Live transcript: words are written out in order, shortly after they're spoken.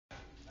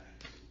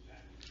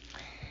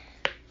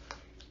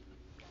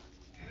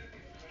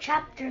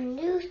Chapter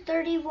New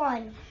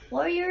 31,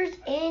 Warriors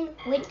in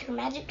Winter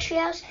Magic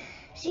Treehouse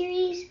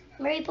Series,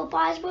 Mary Pope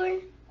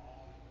Osborne,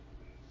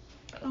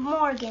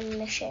 Morgan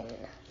Mission.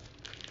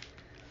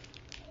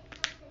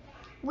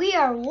 We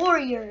are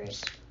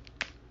warriors.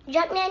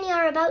 Jack and Annie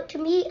are about to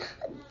meet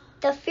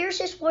the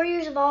fiercest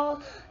warriors of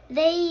all.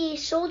 They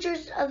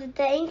soldiers of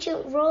the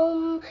ancient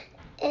Rome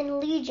and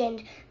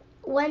Legion.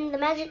 When the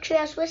Magic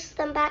Treehouse whisks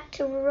them back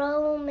to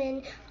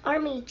Roman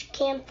army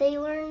camp, they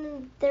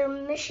learn their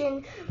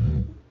mission: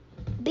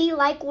 be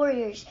like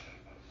warriors.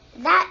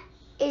 That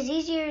is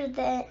easier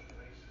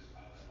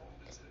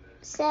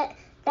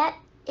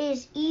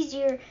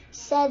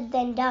said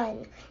than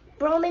done.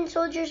 Roman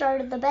soldiers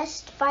are the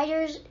best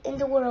fighters in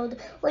the world.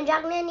 When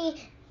Jack and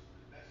Annie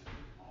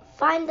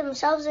find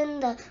themselves in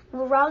the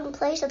wrong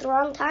place at the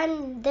wrong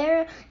time,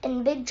 they're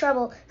in big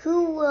trouble.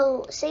 Who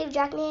will save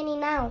Jack and Annie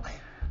now?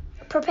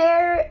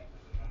 Prepare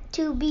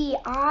to be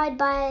awed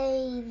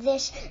by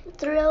this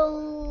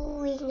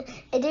thrilling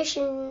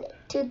addition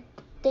to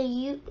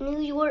the New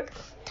York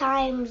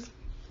Times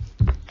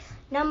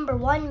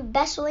 #1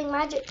 best-selling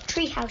Magic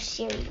Treehouse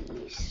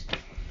series.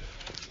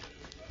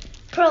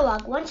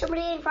 Prologue. One summer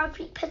day in Frog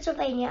Creek,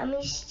 Pennsylvania, a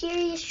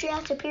mysterious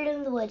treehouse appeared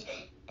in the woods.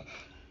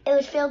 It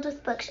was filled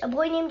with books. A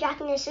boy named Jack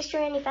and his sister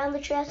Annie found the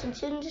treehouse and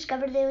soon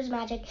discovered that it was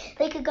magic.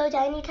 They could go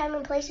to any time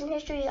and place in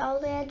history.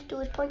 All they had to do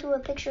was point to a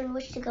picture and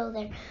wish to go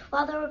there.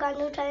 While they were gone,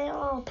 no time at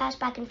all passed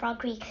back in Frog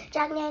Creek.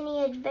 Jack and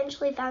Annie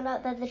eventually found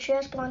out that the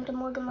treehouse belonged to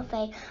Morgan Le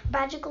Fay, a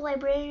magical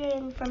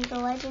librarian from the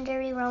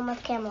legendary realm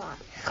of Camelot.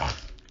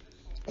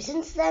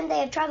 Since then, they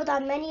have traveled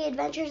on many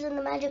adventures in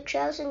the Magic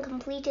Treehouse and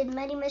completed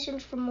many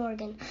missions for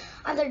Morgan.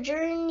 On their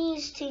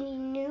journeys to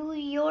New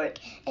York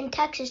and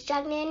Texas,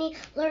 Jack and Annie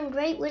learned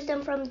great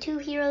wisdom from two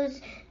heroes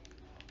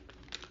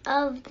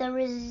of the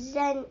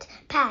recent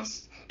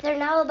past. They're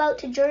now about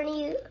to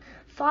journey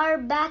far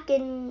back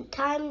in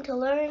time to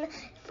learn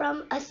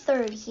from a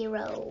third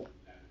hero.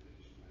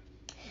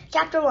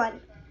 Chapter 1,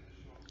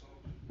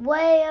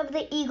 Way of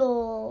the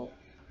Eagle.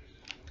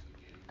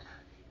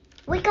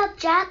 Wake up,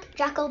 Jack!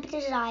 Jack opened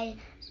his eyes.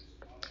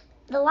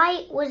 The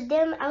light was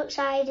dim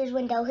outside his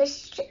window.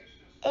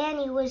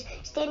 Annie was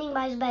standing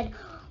by his bed.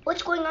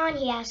 What's going on?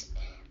 He asked.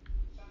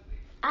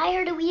 I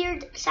heard a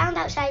weird sound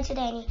outside, said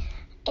Annie.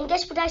 And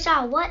guess what I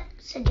saw? What?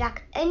 Said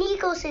Jack. An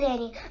eagle, said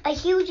Annie. A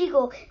huge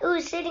eagle. It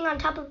was sitting on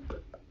top of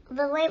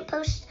the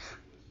lamppost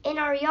in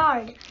our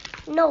yard.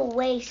 No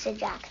way, said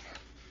Jack.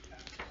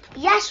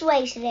 Yes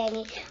way, said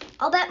Annie.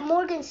 I'll bet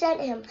Morgan sent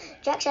him.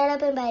 Jack sat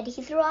up in bed.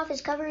 He threw off his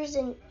covers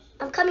and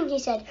I'm coming, he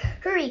said.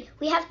 Hurry,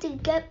 we have to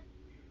get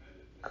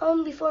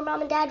home before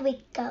Mom and Dad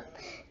wake up.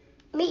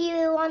 Meet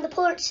you on the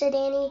porch, said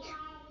Annie.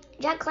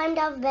 Jack climbed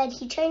out of bed.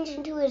 He changed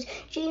into his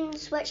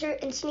jeans,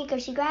 sweatshirt, and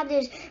sneakers. He grabbed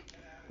his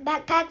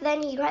backpack,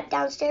 then he ran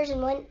downstairs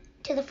and went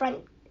to the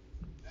front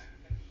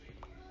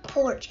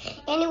porch.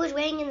 Annie was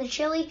waiting in the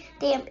chilly,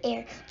 damp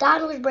air.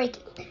 Dawn was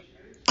breaking.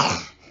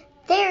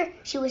 There,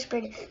 she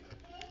whispered.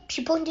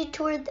 She pointed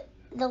toward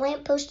the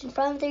lamppost in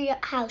front of their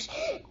house.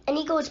 An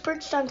eagle was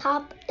perched on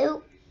top. It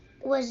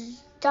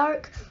was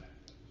dark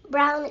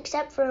brown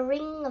except for a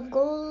ring of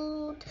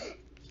gold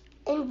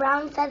and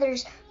brown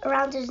feathers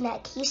around his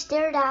neck. He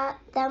stared at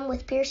them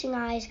with piercing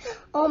eyes.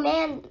 Oh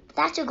man,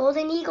 that's a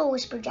golden eagle,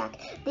 whispered Jack.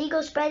 The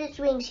eagle spread its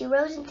wings. He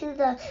rose into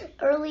the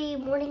early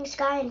morning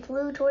sky and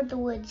flew toward the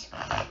woods.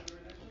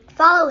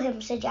 Follow him,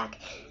 said Jack.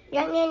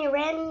 Jack and Annie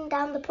ran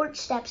down the porch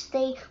steps.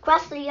 They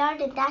crossed the yard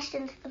and dashed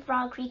into the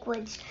Frog Creek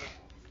woods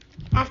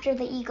after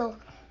the eagle.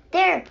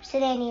 There,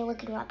 said Annie,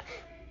 looking up.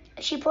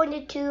 She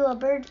pointed to a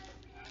bird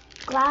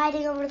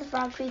gliding over the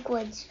Frog Creek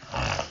woods.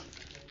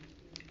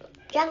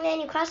 Jack and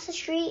Annie crossed the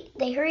street.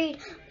 They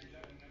hurried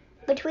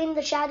between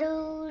the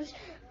shadows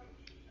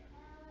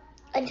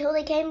until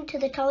they came to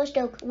the tallest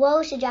oak.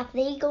 Whoa, said Jack.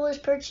 The eagle was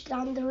perched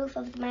on the roof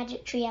of the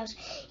Magic Treehouse.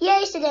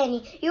 Yay, said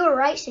Annie. You were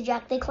right, said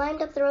Jack. They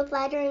climbed up the rope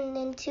ladder and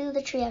into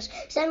the treehouse.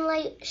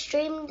 Sunlight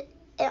streamed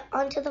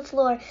onto the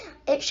floor.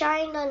 It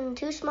shined on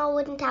two small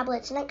wooden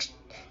tablets. Next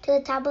to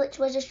the tablets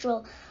was a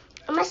scroll.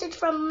 A message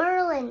from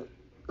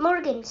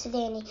Morgan, said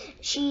Annie.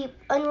 She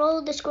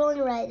unrolled the scroll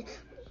and read,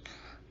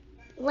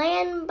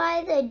 Land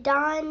by the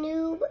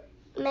Danube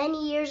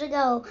many years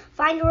ago.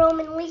 Find a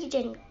Roman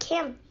legion.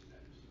 Camp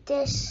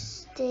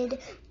dusted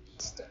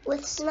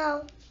with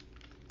snow.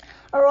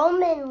 A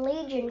Roman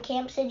legion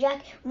camp, said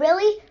Jack.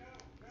 Really?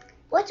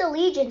 What's a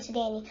legion, said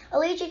Annie. A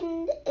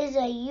legion is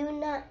a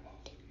unit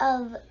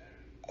of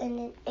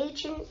an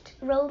ancient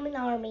Roman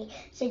army,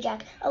 said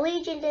Jack. A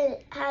legion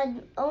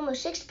had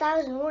almost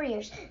 6,000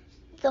 warriors.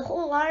 The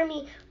whole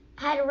army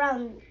had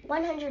around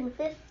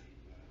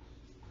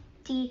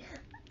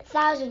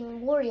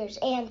 150,000 warriors.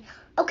 And,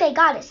 okay,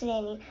 got it, said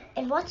Annie.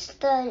 And what's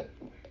the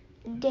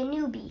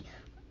Danube?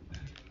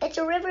 It's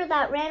a river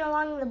that ran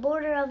along the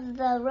border of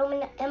the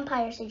Roman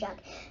Empire, said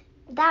Jack.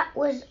 That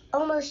was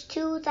almost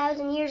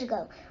 2,000 years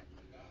ago.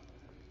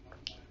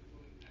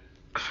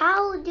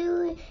 How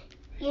do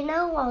you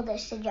know all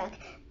this, said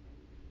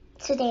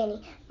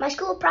Annie. My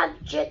school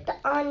project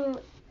on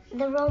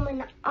the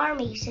Roman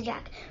army, said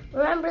Jack.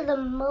 Remember the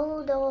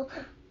model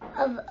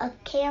of a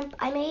camp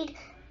I made,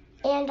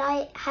 and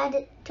I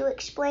had to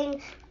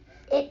explain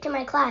it to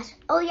my class.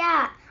 Oh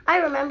yeah, I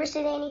remember,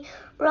 said Annie.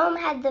 Rome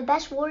had the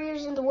best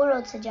warriors in the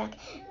world, said Jack.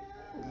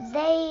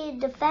 They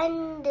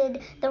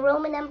defended the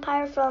Roman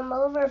Empire from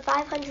over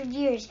 500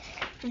 years.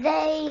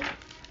 Great,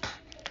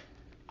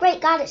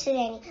 got it, said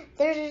Annie.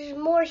 There's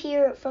more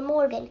here from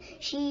Morgan.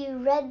 She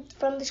read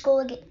from the school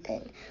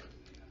again.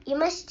 You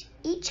must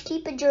each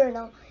keep a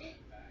journal.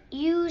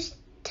 Use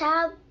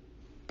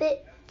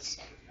tablets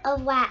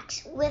of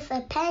wax with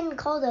a pen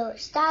called a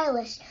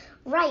stylus.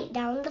 Write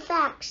down the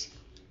facts.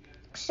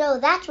 So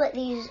that's what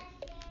these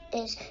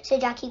is,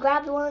 said Jack. He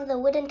grabbed one of the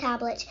wooden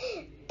tablets.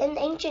 In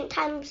ancient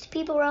times,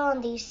 people wrote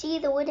on these. See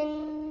the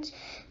wooden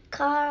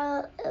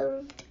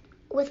carved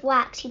with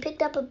wax. He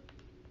picked up a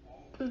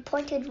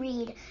pointed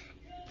reed.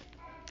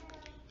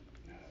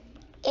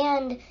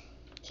 And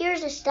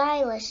here's a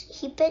stylus.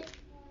 He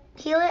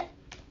lit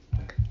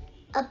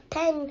a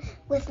pen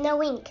with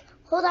no ink.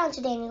 Hold on,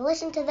 said Danny.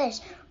 Listen to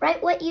this.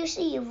 Write what you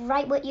see.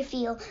 Write what you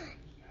feel.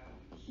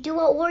 Do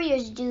what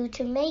warriors do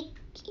to make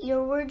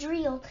your words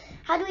real.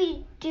 How do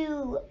we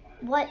do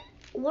what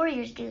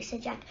warriors do,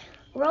 said Jack.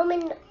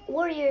 Roman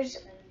warriors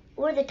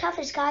were the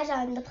toughest guys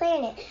on the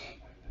planet.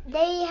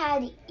 They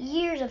had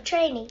years of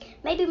training.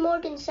 Maybe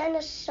Morgan sent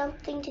us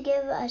something to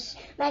give us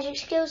magic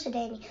skills, said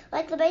Danny.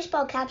 Like the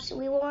baseball caps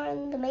we wore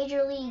in the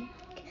Major League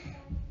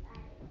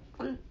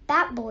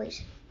Bat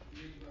Boys.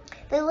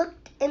 They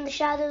looked in the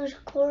shadows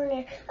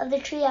corner of the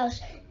treehouse.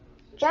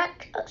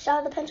 Jack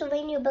saw the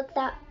Pennsylvania book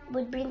that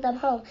would bring them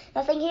home.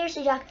 Nothing here,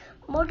 said Jack.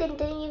 Morgan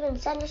didn't even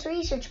send us a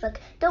research book.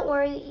 Don't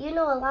worry, you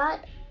know a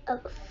lot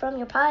from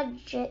your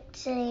project,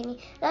 said Annie.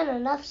 Not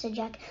enough, said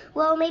Jack.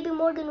 Well, maybe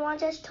Morgan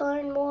wants us to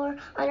learn more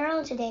on our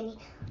own, said Annie.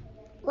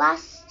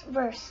 Last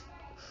verse.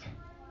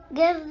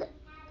 Give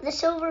the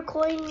silver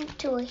coin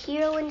to a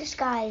hero in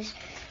disguise.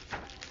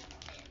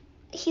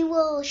 He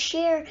will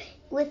share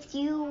with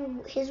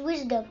you his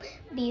wisdom.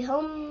 Be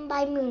home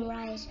by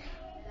moonrise.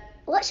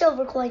 What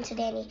silver coin, said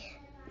Annie.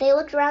 They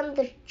looked around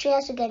the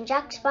treehouse again.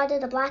 Jack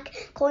spotted a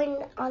black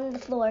coin on the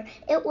floor.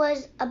 It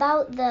was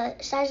about the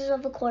size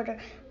of a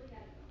quarter.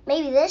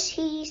 Maybe this,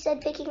 he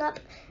said, picking up.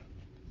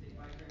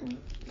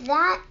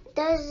 That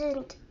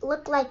doesn't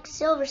look like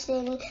silver,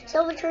 said Annie.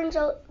 Silver turns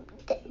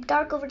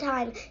dark over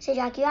time, said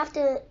Jack. You have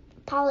to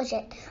polish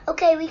it.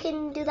 Okay, we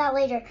can do that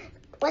later.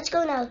 Let's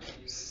go now,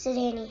 said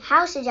Annie.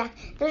 How, said Jack.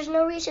 There's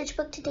no research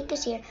book to take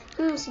us here.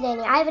 Said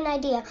Annie. I have an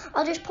idea.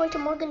 I'll just point to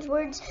Morgan's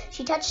words.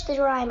 She touched the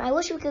rhyme. I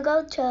wish we could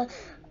go to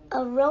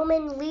a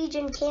Roman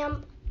legion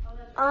camp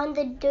on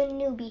the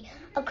Danube.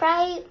 A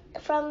cry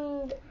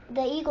from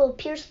the eagle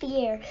pierced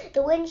the air.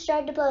 The wind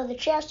started to blow. The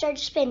trail started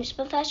to spin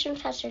faster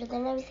and faster.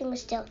 Then everything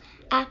was still.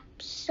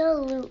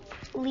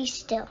 Absolutely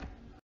still.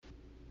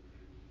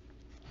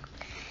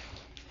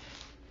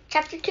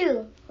 Chapter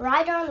 2.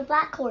 Rider on the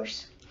Black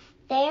Horse.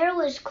 The air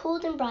was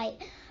cold and bright.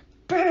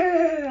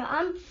 Brrr,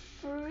 I'm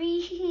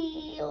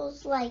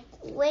feels like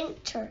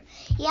winter.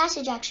 Yeah,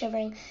 said Jack,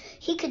 shivering.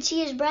 He could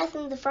see his breath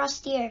in the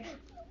frosty air.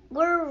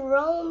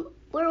 We're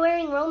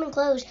wearing Roman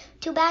clothes.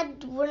 Too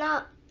bad we're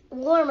not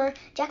warmer.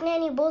 Jack and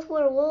Annie both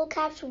wore wool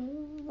caps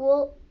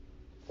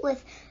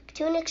with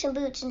tunics and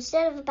boots.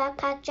 Instead of a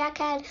backpack, Jack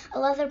had a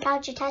leather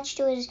pouch attached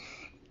to his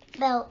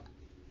belt.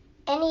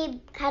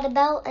 Annie had a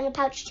belt and a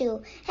pouch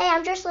too. Hey,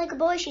 I'm dressed like a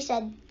boy, she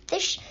said.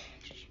 This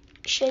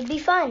should be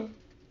fun.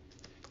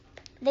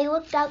 They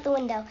looked out the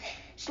window.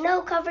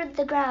 Snow covered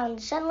the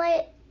ground.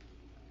 Sunlight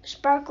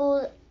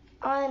sparkled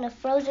on a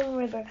frozen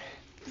river.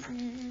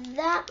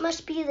 That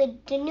must be the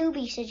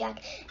Danube, said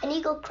Jack. An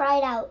eagle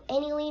cried out.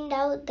 Annie leaned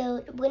out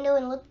the window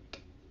and looked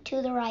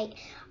to the right.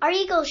 Our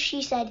eagles,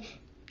 she said.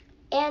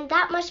 And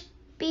that must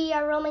be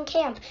our Roman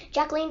camp.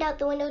 Jack leaned out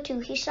the window too.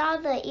 He saw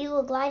the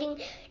eagle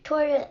gliding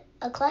toward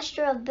a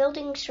cluster of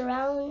buildings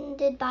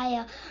surrounded by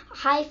a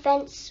high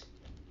fence.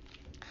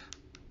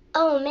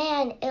 Oh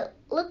man, it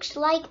looks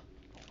like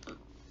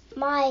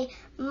my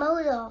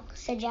model,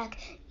 said Jack.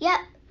 Yep,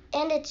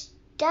 and it's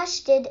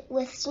dusted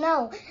with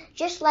snow,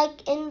 just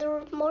like in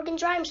the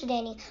Morgan's rhyme, said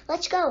Annie.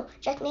 Let's go.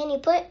 Jack and Annie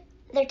put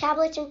their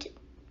tablets and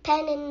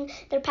pen in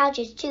their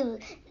pouches too.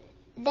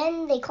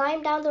 Then they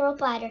climbed down the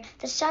rope ladder.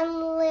 The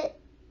sunlight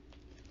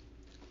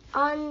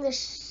on the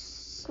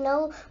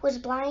snow was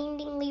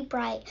blindingly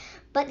bright,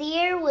 but the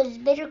air was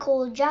bitter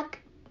cold. Jack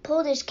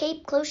pulled his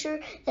cape closer.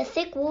 The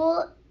thick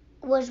wool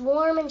was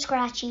warm and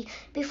scratchy.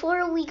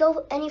 Before we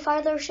go any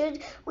farther,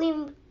 should we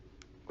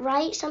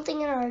write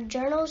something in our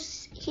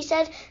journals? He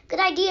said.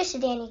 Good idea,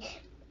 said Annie.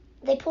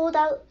 They pulled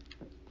out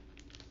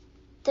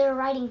their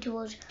writing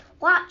tools.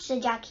 Watch,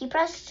 said Jack. He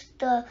pressed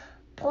the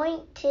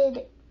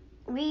pointed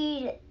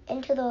reed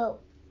into the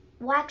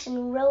wax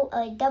and wrote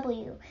a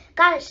W.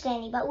 Got it, said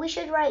Annie, but we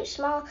should write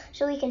small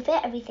so we can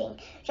fit everything.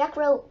 Jack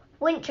wrote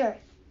winter.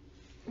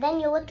 Then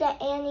he looked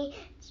at Annie's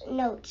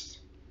notes.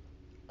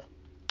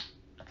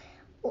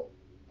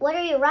 What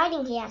are you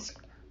writing, he asked.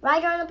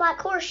 Rider on a black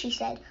horse, she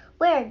said.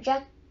 Where?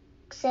 Jack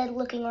said,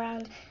 looking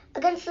around.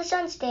 Against the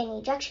sun, said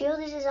Annie. Jack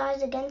shielded his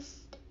eyes against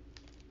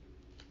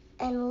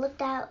and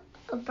looked out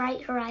a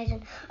bright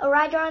horizon. A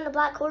rider on a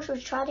black horse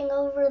was trotting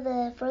over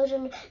the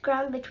frozen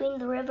ground between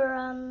the river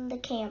and the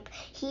camp.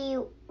 He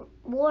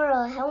wore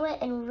a helmet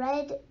and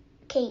red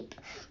cape.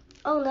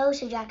 "Oh no,"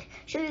 said Jack.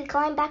 "Should we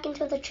climb back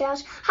into the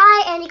treehouse?"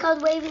 "Hi," Annie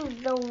called,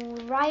 waving. The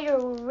rider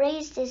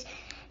raised his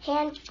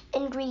hand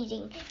in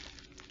greeting.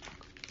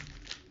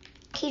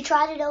 He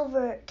trotted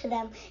over to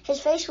them.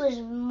 His face was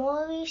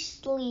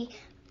mostly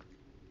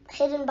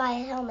hidden by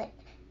a helmet.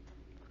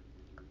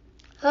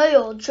 "Hey,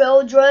 old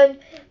children,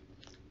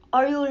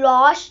 are you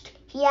lost?"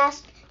 he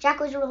asked.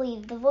 Jack was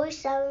relieved. The voice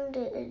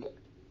sounded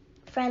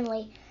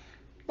friendly.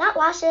 "Not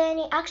lost," said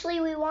Annie. "Actually,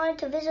 we wanted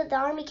to visit the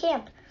army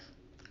camp."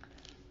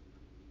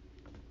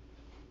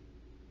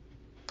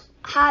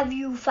 "Have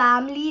you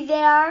family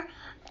there?"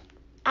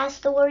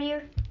 asked the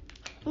warrior.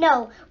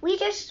 "No, we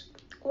just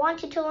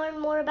wanted to learn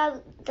more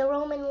about the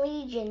Roman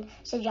legion,"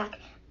 said Jack.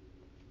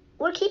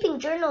 "We're keeping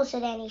journals,"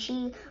 said Annie.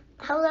 She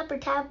held up her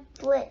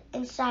tablet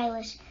and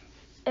stylus.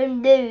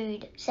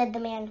 "Indeed," said the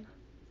man.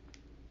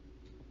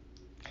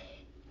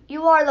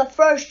 "You are the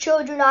first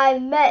children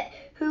I've met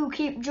who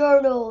keep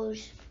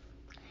journals."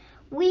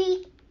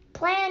 "We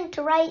plan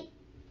to write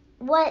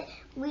what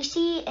we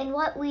see and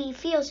what we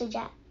feel," said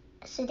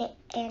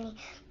Annie.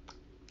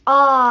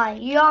 "Ah,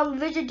 young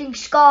visiting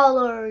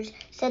scholars,"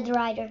 said the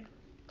rider.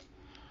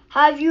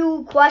 "Have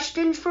you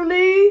questions for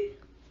me?"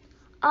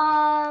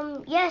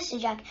 Yes,"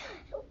 said Jack.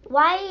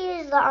 "Why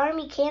is the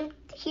army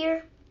camped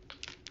here?"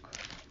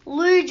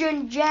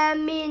 "Legion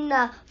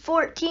Jamina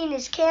 14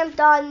 is camped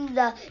on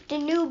the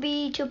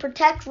Danube to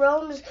protect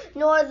Rome's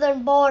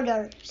northern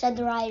border," said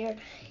the rider,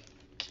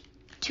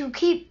 "to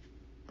keep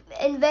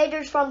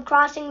invaders from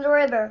crossing the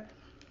river."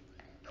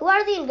 "Who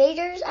are the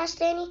invaders?"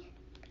 asked Annie.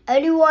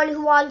 "Anyone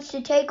who wants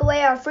to take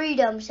away our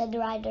freedom," said the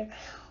rider,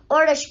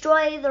 "or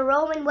destroy the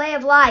Roman way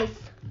of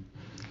life."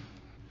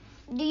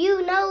 "Do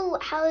you know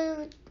how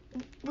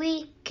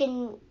we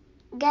can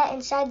get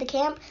inside the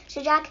camp?"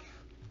 said Jack.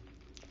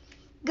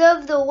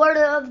 "Give the word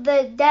of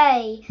the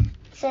day,"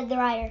 said the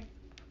rider.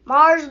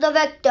 "Mars the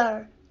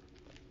victor."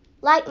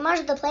 "Like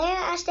Mars the planet?"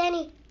 asked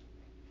Annie.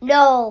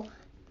 No,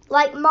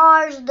 like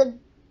Mars the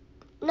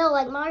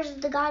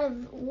god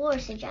of war,"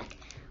 said Jack.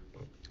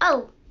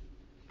 "Oh,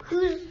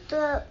 who's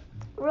the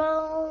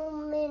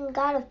Roman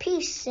god of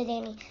peace?" said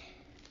Annie.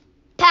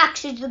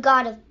 "Pax is the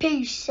god of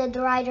peace," said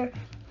the rider.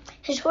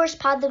 His horse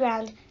pawed the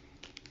ground.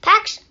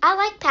 "Pax? I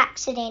like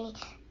Pax," said Annie.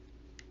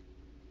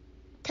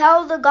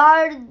 "Tell the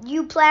guard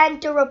you plan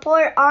to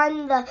report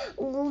on the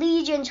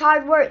Legion's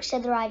hard work,"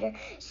 said the rider.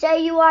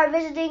 "Say you are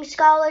visiting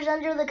scholars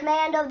under the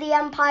command of the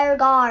Empire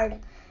Guard."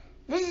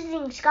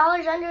 "Visiting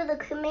scholars under the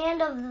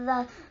command of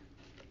the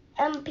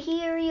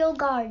Imperial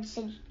Guard,"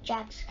 said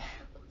Jack.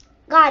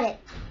 "Got it.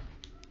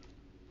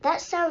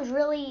 That sounds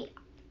really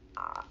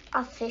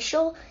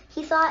official,"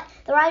 he thought.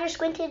 The rider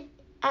squinted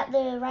at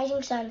the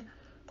rising sun.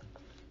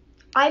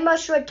 "I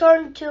must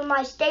return to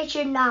my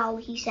station now,"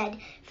 he said.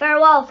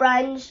 "Farewell,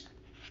 friends."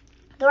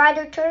 The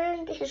rider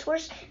turned his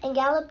horse and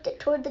galloped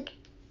toward the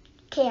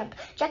camp.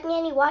 Jack and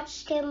Annie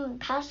watched him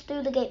pass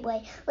through the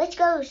gateway. "Let's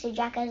go," said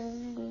Jack as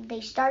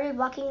they started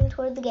walking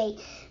toward the gate.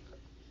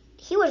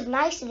 "He was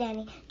nice," said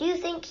Annie. "Do you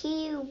think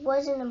he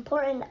was an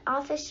important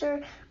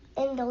officer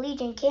in the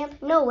Legion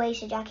camp?" "No way,"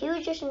 said Jack. "He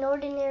was just an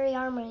ordinary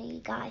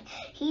armory guy.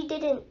 He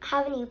didn't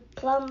have any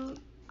plum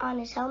on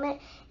his helmet,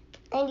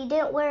 and he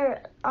didn't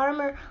wear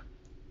armor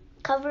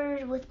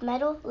covered with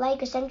metal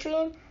like a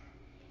centurion."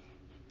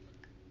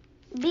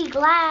 "Be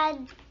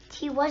glad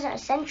he wasn't a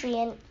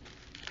centurion."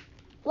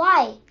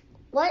 "Why?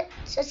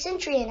 What's a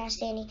centurion?"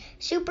 asked Annie.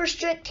 "Super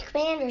strict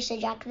commanders,"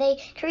 said Jack. "They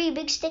carry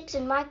big sticks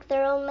and mark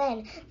their own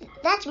men."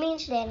 "That's mean,"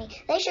 said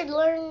Annie. "They should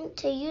learn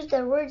to use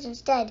their words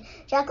instead."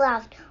 Jack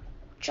laughed.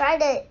 "Try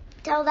to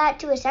tell that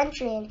to a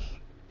centurion."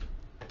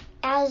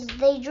 As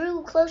they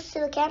drew close to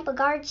the camp, a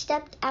guard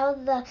stepped out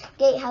of the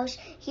gatehouse.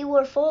 He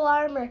wore full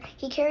armor.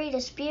 He carried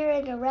a spear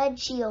and a red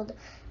shield.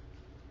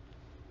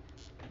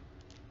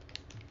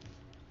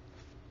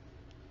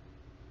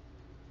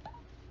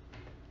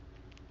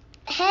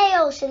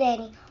 "Hail," said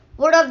Annie.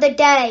 "Word of the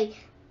day,"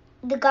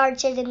 the guard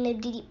said in a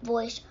deep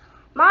voice.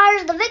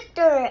 "Mars the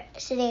victor,"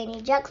 said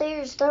Annie. Jack cleared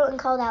his throat and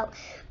called out,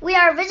 "We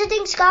are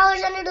visiting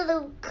scholars under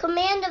the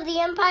command of the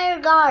Empire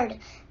Guard."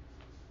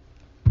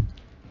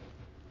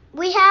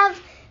 "We have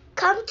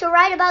come to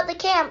write about the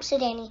camp,"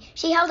 said Annie.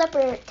 She held up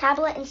her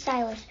tablet and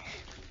stylus.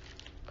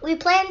 "We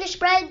plan to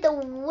spread the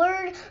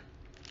word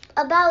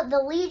about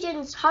the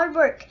Legion's hard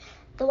work."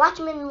 The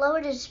watchman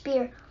lowered his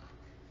spear.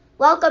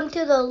 "Welcome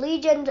to the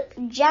Legion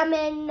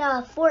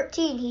Gemina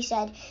 14, he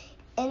said,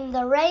 "in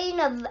the reign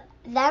of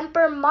the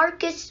Emperor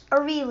Marcus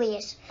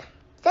Aurelius."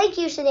 "Thank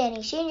you," said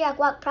Annie. She and Jack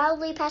walked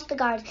proudly past the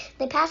guards.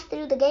 They passed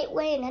through the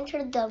gateway and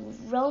entered the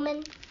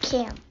Roman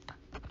camp.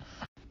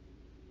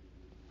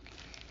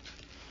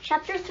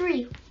 Chapter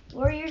 3,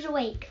 Warriors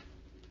Awake.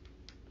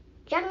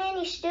 Jack and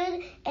Annie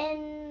stood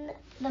in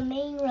the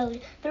main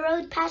road. The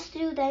road passed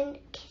through the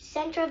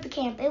center of the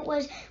camp. It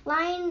was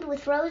lined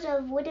with rows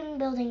of wooden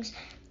buildings.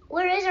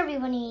 "Where is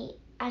everybody?"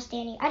 asked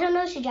Annie. "I don't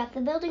know," said Jack.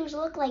 "The buildings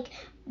look like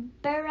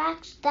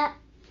barracks. That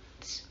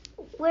That's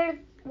where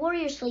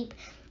warriors sleep.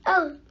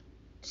 Oh,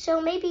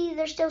 so maybe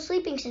they're still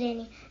sleeping, said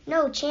Annie.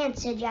 No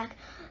chance, said Jack.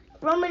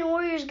 Roman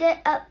warriors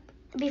get up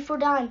before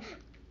dawn.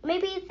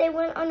 Maybe they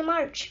went on a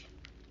march.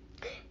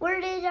 Where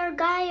did our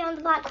guy on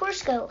the black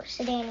horse go,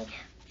 said Annie.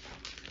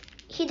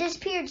 He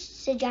disappeared,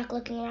 said Jack,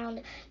 looking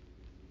around.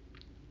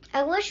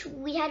 I wish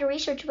we had a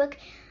research book.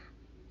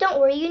 Don't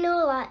worry, you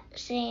know a lot,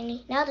 said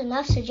Annie. Not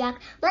enough, said Jack.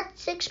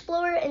 Let's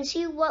explore and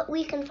see what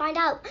we can find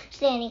out,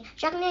 said Annie.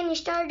 Jack and Annie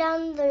started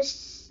down the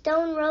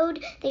stone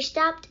road. They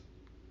stopped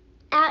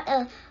at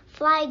a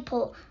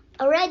flagpole.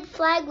 A red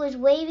flag was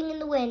waving in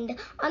the wind.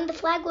 On the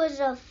flag was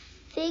a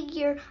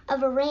figure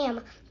of a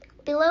ram.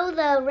 Below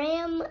the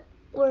ram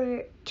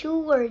were 2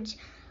 words,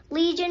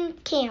 Legion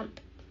Camp.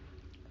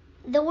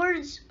 The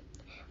words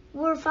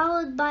were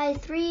followed by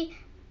 3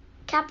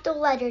 capital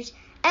letters,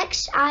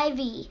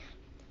 XIV.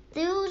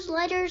 Those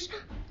letters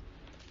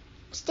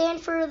stand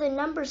for the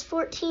numbers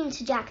 14,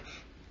 said Jack.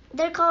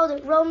 They're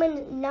called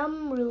Roman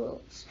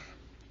numerals.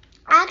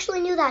 I actually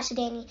knew that, said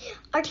Annie.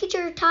 Our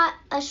teacher taught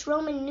us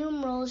Roman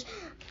numerals.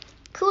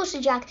 Cool,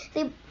 said Jack.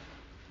 They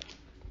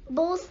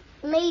both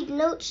made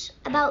notes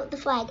about the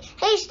flag.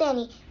 Hey, said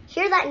Annie.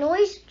 Hear that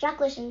noise? Jack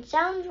listened.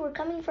 Sounds were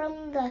coming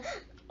from the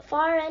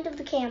far end of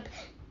the camp.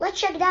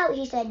 Let's check it out,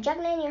 he said. Jack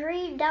and Annie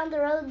hurried down the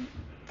road.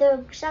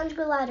 The sounds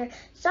grew louder.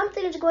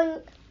 Something is going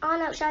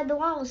on outside the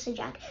walls, said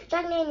Jack.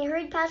 Jack and Annie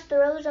hurried past the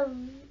rows of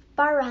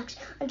barracks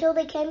until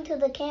they came to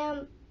the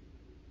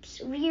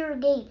camp's rear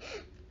gate.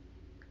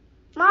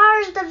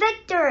 Mars the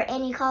Victor,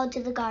 Annie called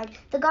to the guard.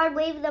 The guard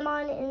waved them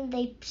on, and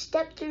they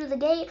stepped through the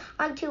gate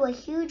onto a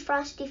huge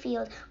frosty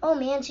field. Oh,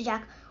 man, said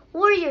Jack.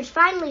 Warriors,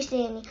 finally, said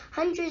Annie.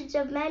 Hundreds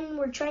of men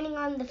were training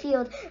on the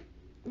field.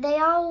 They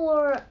all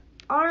wore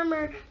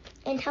armor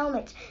and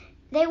helmets.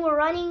 They were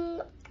running,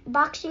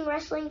 boxing,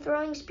 wrestling,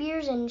 throwing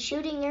spears, and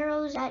shooting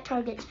arrows at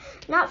targets.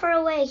 Not far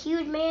away, a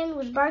huge man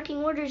was barking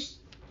orders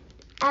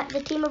at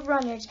the team of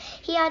runners.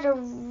 He had a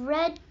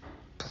red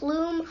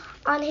plume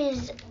on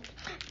his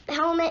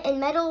helmet and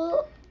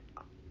medal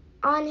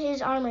on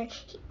his armor,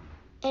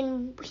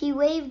 and he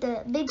waved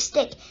a big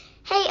stick.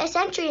 Hey, a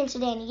centurion,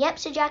 said Annie. Yep,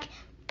 said Jack.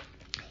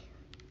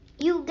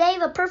 You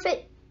gave a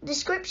perfect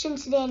description,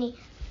 said Annie.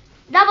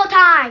 Double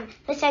time,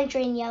 the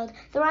centurion yelled.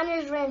 The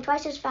runners ran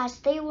twice as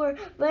fast. They were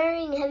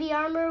wearing heavy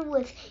armor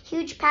with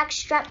huge packs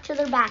strapped to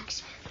their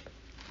backs.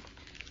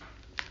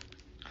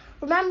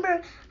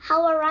 Remember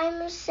how our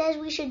rhyme says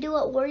we should do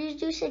what warriors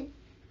do, said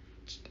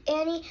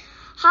Annie.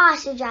 Ha,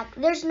 said Jack.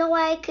 There's no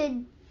way I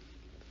could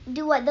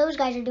do what those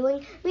guys are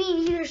doing.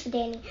 Me neither, said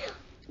Annie.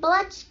 But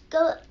let's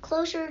go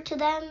closer to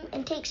them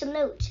and take some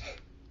notes.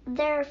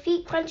 Their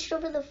feet crunched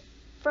over the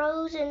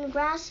frozen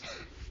grass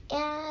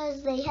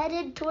as they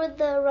headed toward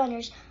the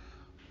runners.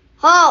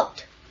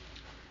 Halt!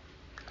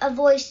 A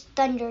voice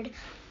thundered.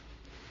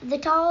 The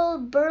tall,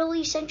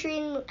 burly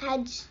centurion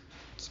had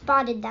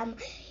spotted them.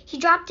 He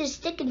dropped his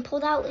stick and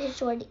pulled out his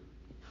sword.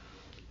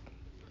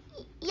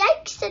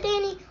 Yikes, said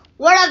Annie.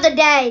 Word of the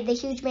day, the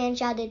huge man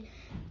shouted,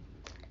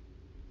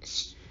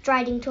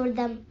 striding toward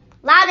them.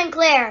 Loud and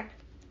clear.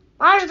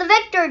 Mars the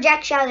Victor,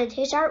 Jack shouted.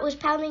 His heart was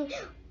pounding.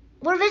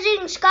 We're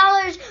visiting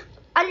scholars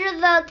under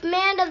the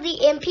command of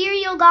the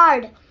Imperial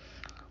Guard.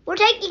 We're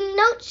taking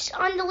notes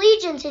on the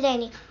Legion, said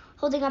Annie,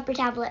 holding up her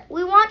tablet.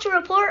 We want to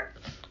report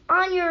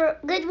on your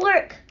good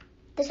work.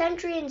 The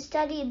centurion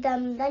studied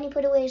them, then he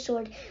put away his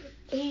sword.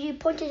 He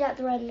pointed at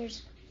the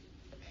runners.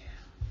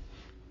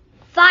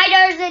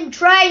 Fighters in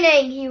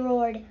training, he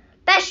roared.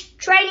 Best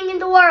training in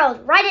the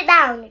world. Write it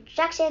down.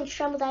 Jack's hands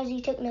trembled as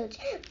he took notes.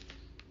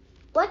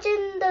 What's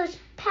in those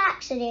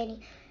packs, said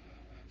Annie.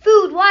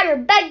 Food, water,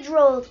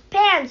 bedrolls,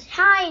 pans,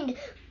 hind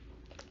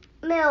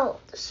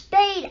mill,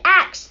 spade,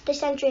 axe, the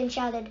centurion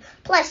shouted.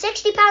 Plus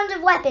 60 pounds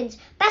of weapons.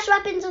 Best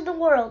weapons of the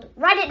world.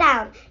 Write it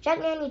down. Jack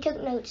and Annie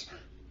took notes.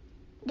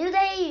 Do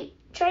they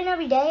train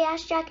every day,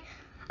 asked Jack.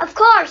 Of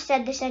course,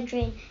 said the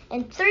centurion.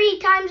 And 3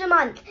 times a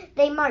month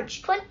they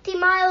march 20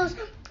 miles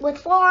with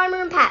full armor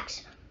and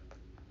packs.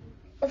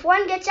 If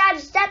one gets out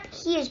of step,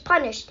 he is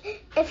punished.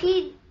 If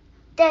he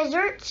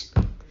deserts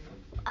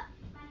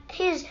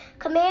his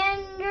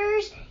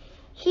commanders,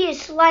 he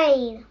is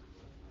slain.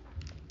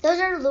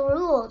 Those are the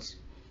rules.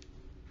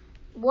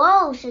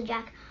 Whoa, said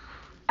Jack.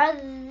 Are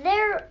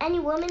there any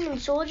women and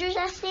soldiers,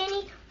 asked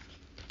Annie.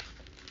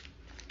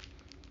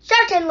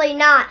 Certainly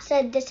not,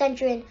 said the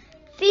centurion.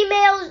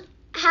 Females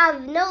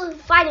have no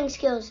fighting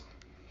skills.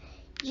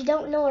 You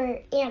don't know her,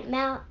 Aunt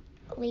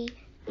Mally,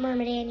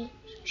 murmured Annie.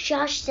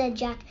 Shush, said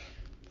Jack.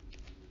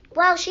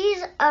 Well,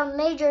 she's a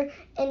major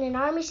in an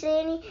army,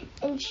 said Annie,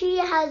 and she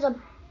has a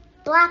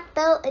black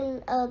belt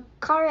and a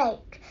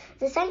carrack.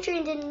 The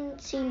centurion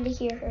didn't seem to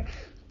hear her.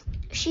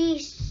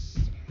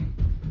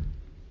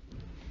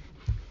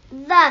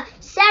 The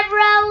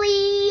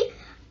severally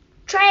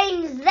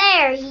trains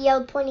there, he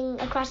yelled,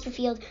 pointing across the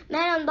field.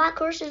 Men on black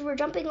horses were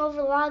jumping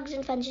over logs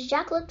and fences.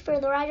 Jack looked for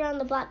the rider on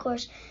the black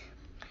horse.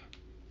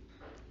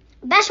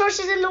 Best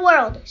horses in the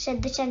world,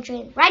 said the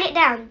centurion. Write it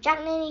down. Jack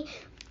and Annie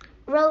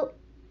wrote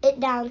it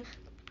down.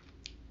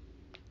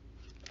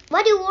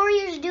 What do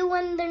warriors do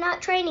when they're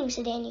not training,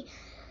 said Annie.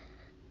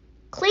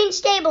 Clean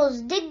stables,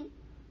 dig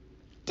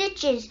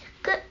ditches,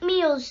 cook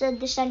meals, said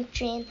the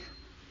centurion.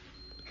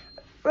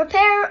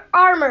 Repair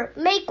armor,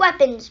 make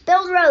weapons,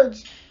 build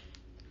roads.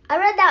 I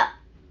read that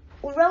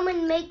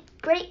Roman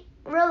make great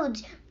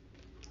roads,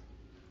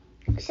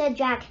 said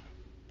Jack.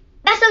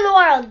 Best in the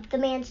world, the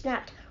man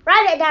snapped.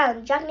 Write it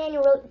down. Jack and Annie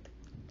wrote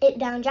it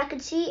down. Jack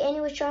could see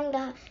Annie was trying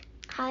to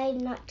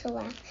hide not to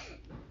laugh.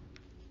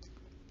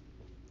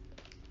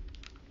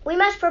 We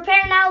must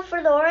prepare now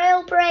for the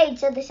royal parade,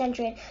 said the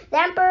centurion. The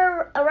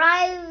emperor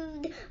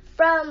arrived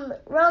from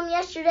Rome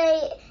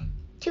yesterday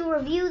to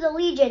review the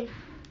legion.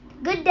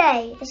 Good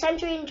day. The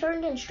centurion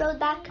turned and strode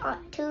back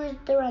to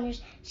the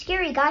runners.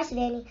 Scary guy, said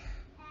Annie.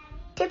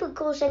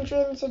 Typical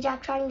centurion, said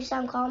Jack, trying to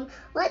sound calm.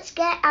 Let's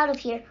get out of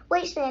here.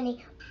 Wait, said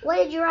Annie. What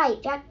did you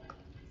write? Jack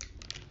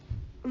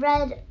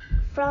read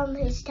from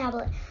his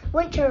tablet.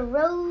 Winter,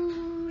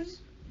 rows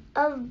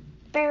of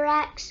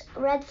barracks,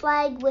 red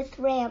flag with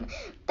ram.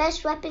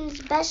 Best weapons,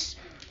 best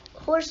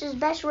horses,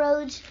 best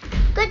roads.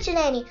 Good, said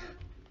Annie.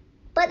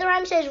 But the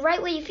rhyme says,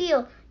 write what you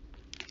feel.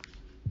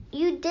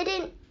 You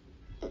didn't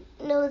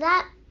know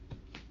that?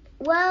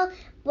 Well,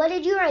 what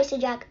did you write, said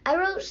Jack. I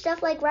wrote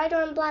stuff like rider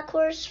on black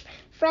horse,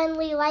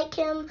 friendly like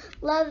him,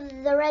 love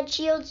the red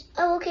shields.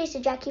 Oh, okay,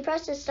 said Jack. He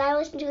pressed the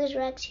stylus into his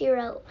Rex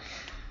hero.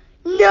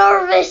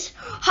 Nervous!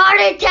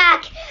 Heart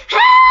attack!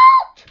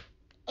 Help!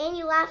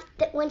 Annie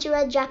laughed when she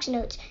read Jack's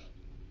notes.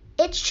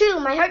 It's true,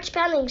 my heart's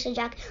pounding, said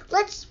Jack.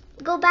 Let's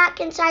go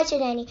back inside,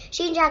 said Annie.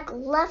 She and Jack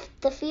left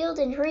the field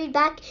and hurried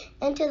back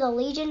into the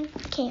Legion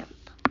camp.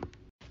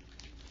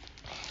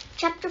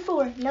 Chapter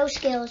 4, No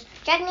Skills.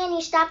 Jack and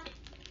Annie stopped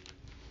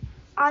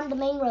on the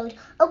main road.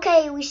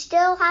 Okay, we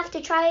still have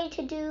to try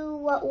to do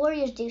what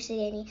warriors do, said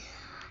Annie.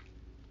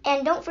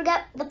 And don't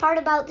forget the part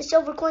about the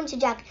silver coin,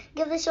 said Jack.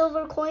 Give the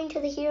silver coin to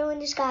the hero in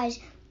disguise.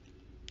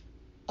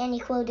 Annie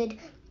quoted.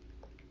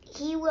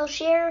 He will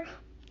share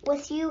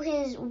with you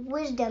his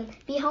wisdom.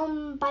 Be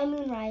home by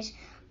moonrise.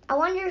 I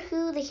wonder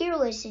who the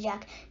hero is, said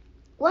Jack.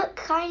 What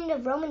kind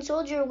of Roman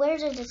soldier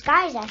wears a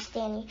disguise, asked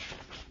Annie.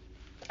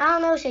 I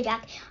don't know, said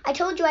Jack. I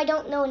told you I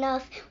don't know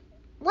enough.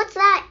 What's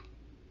that?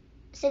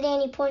 Said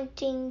Annie,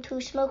 pointing to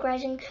smoke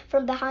rising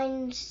from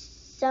behind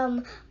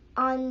some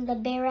on the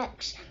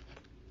barracks.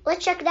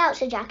 Let's check it out,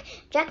 said Jack.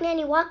 Jack and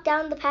Annie walked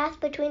down the path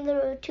between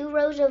the two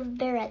rows of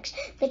barracks.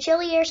 The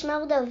chilly air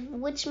smelled of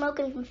wood smoke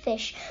and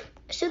fish.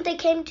 Soon they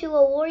came to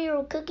a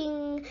warrior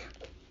cooking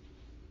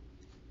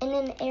in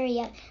an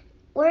area,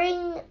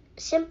 wearing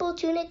simple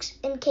tunics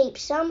and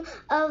capes. Some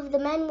of the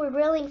men were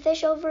grilling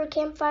fish over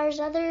campfires.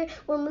 Others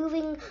were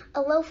moving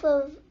a loaf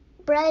of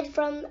bread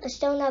from a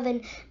stone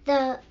oven.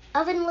 The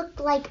oven looked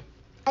like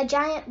a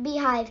giant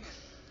beehive.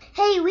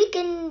 Hey, we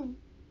can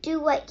do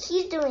what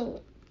he's doing,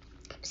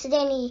 said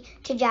Annie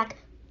to Jack.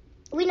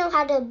 We know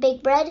how to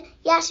bake bread.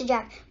 Yeah, said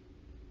Jack.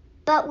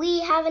 But we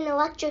have an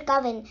electric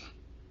oven,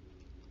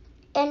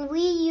 and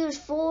we use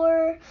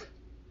 4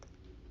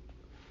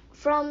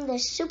 from the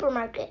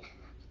supermarket.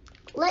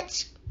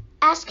 Let's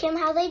ask him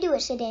how they do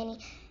it, said Annie.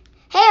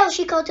 Hail,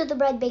 she called to the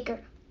bread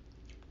baker.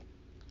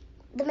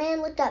 The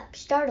man looked up,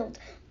 startled.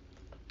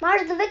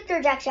 Mars the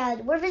victor, Jack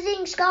shouted. We're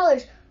visiting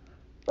scholars.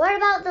 What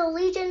about the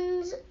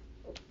Legion's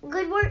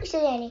good work,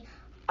 said Annie.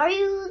 Are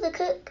you the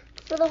cook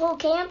for the whole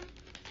camp?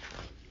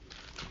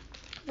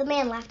 The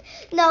man laughed.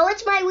 No,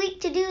 it's my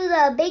week to do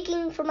the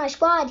baking for my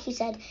squad, he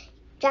said.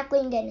 Jack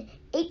leaned in.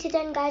 8 to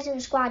 10 guys in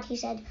the squad, he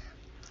said.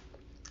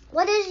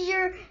 What does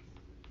your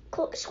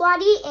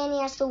squad eat?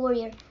 Annie asked the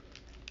warrior.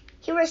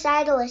 He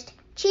recited a list.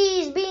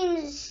 Cheese,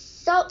 beans,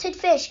 salted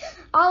fish,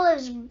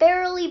 olives,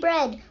 barley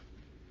bread.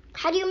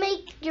 How do you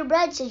make your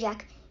bread, said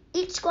Jack.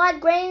 Each squad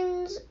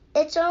grains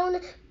its own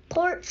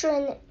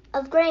portion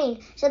of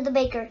grain, said the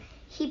baker.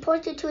 He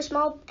pointed to a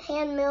small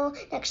hand mill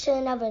next to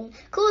an oven.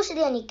 Cool, said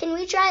Annie. Can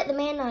we try it? The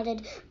man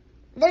nodded.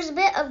 There's a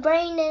bit of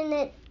grain in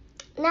it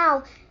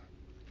now.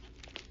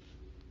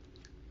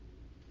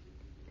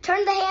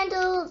 Turn the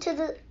handle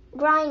to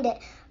grind it.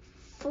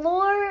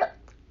 Flour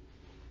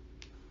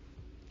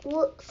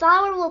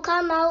will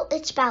come out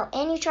its spout.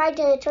 Annie tried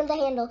to turn the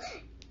handle,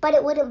 but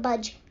it wouldn't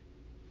budge.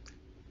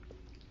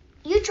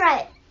 You try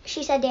it,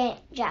 she said to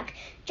Jack.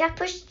 Jack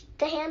pushed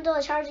the handle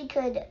as hard as he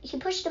could. He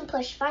pushed and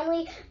pushed.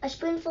 Finally, a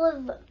spoonful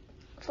of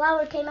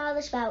flour came out of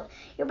the spout.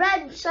 Your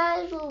bread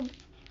size will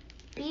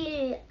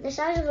be the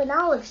size of an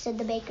olive, said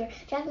the baker.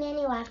 Jack and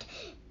Annie laughed.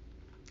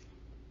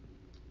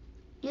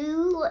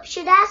 You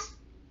should ask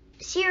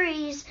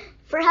Ceres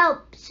for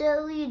help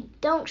so you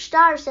don't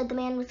starve, said the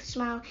man with a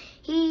smile.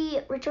 He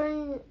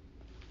returned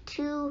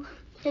to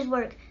his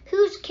work.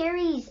 Who's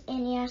Ceres?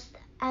 Annie asked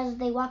as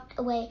they walked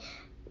away.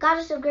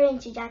 Goddess of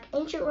grain, said Jack.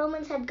 Ancient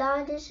Romans had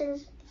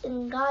goddesses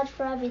and gods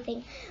for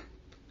everything.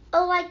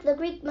 Oh, like the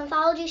Greek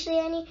mythology, said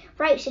Annie.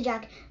 Right, said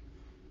Jack.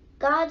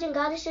 Gods and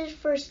goddesses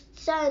for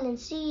sun and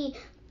sea,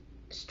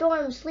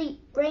 storms,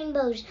 sleep,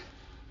 rainbows.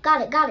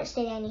 Got it,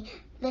 said Annie.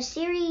 The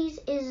Ceres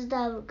is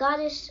the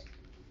goddess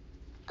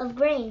of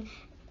grain.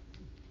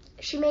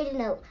 She made a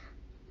note.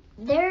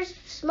 There's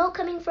smoke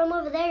coming from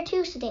over there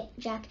too, said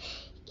Jack.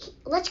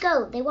 Let's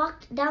go. They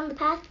walked down the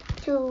path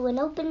to an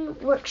open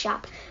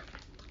workshop.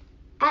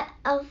 At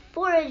a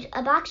forge,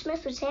 a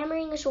blacksmith was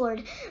hammering a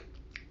sword.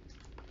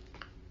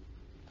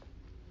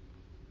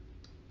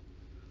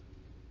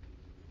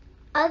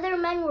 Other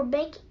men were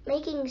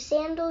making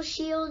sandals,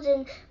 shields,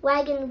 and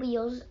wagon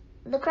wheels.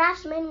 The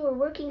craftsmen were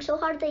working so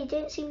hard they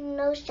didn't seem to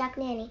notice Jack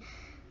and Annie.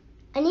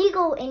 An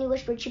eagle, Annie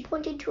whispered. She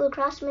pointed to a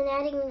craftsman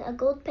adding a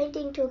gold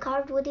painting to a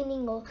carved wooden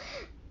eagle.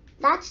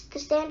 That's the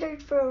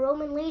standard for a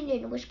Roman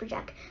legion, whispered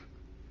Jack.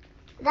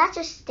 That's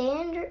a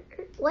standard?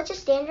 What's a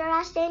standard?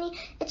 Asked Annie.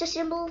 It's a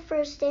symbol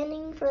for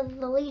standing for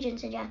the legion,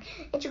 said Jack.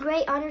 It's a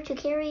great honor to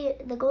carry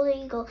the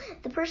golden eagle.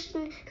 The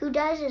person who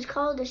does is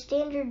called a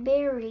standard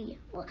bearer.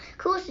 Well,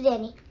 cool, said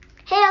Annie.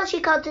 Hail, she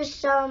called to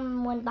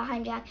someone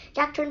behind Jack.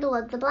 Jack turned to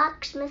look. The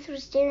blacksmith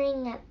was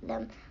staring at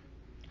them.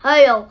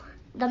 Hail,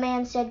 the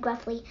man said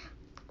gruffly.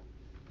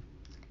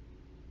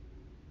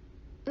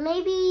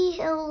 Maybe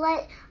he'll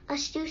let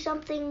us do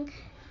something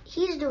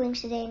he's doing,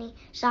 said Annie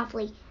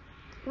softly.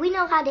 We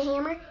know how to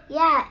hammer.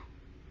 Yeah,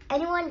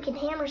 anyone can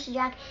hammer, said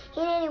Jack. He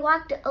and Annie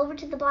walked over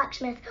to the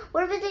blacksmith.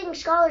 We're visiting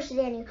scholars, said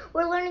Annie.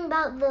 We're learning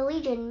about the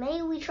Legion.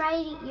 May we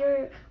try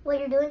what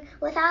you're doing?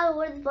 Without a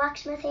word, the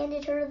blacksmith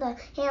handed her the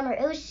hammer.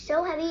 It was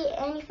so heavy,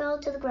 Annie fell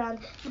to the ground.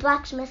 The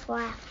blacksmith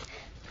laughed.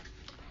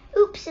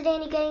 Oops, said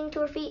Annie, getting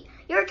to her feet.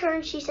 Your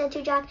turn, she said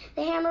to Jack.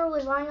 The hammer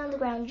was lying on the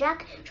ground.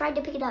 Jack tried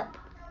to pick it up.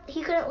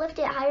 He couldn't lift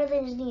it higher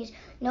than his knees.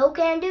 No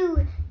can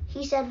do,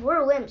 he said.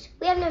 We're wimps.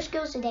 We have no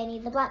skill, said Annie.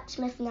 The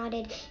blacksmith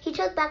nodded. He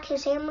took back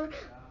his hammer.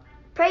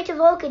 Pray to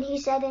Vulcan, he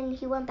said, and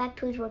he went back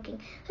to his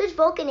working. Who's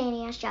Vulcan,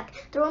 Annie asked Jack.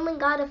 The Roman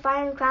god of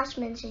fire and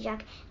craftsmen, said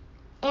Jack.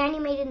 Annie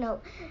made a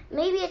note.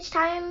 Maybe it's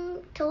time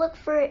to look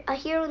for a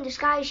hero in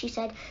disguise, she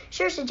said.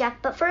 Sure, said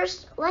Jack, but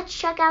first, let's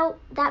check out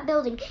that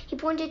building. He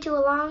pointed to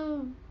a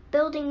long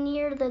building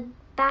near the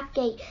back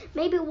gate.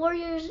 Maybe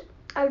warriors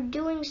are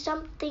doing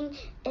something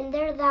in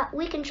there that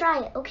we can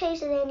try it. Okay,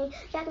 said Annie.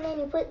 Jack and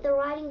Annie put their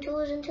riding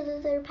tools into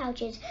their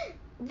pouches.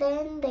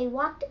 Then they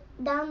walked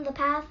down the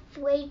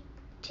pathway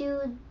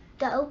to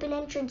the open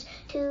entrance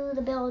to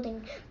the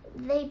building.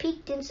 They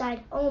peeked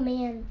inside. Oh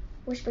man,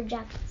 whispered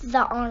Jack.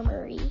 The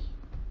armory.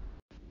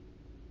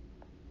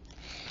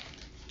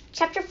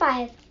 Chapter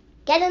 5.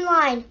 Get in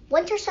line.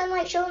 Winter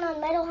sunlight shone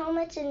on metal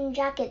helmets and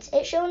jackets.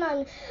 It shone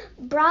on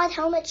broad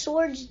helmets,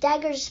 swords,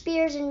 daggers,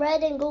 spears, and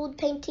red and gold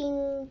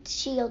painting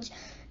shields.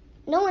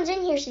 No one's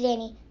in here, said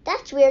Annie.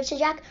 That's weird, said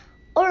Jack.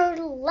 Or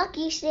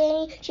lucky, said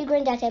Annie. She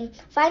grinned at him.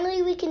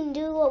 Finally, we can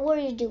do what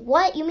warriors do.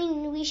 What? You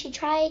mean we should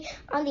try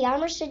on the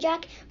armor, said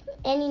Jack.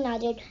 Annie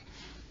nodded.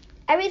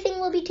 Everything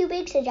will be too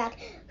big, said Jack.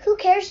 Who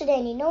cares, said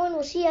Annie. No one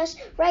will see us.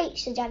 Right,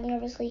 said Jack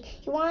nervously.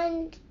 He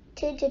wanted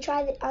to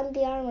try on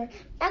the armor.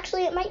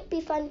 Actually, it might be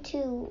fun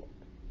to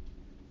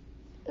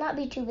not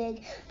be too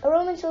big. A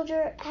Roman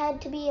soldier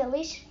had to be at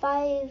least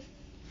 5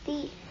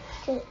 feet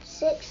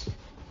 6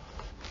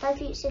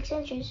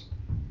 inches.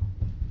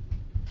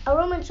 A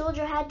Roman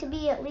soldier had to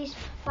be at least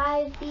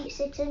 5 feet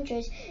 6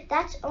 inches.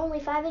 That's only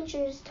 5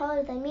 inches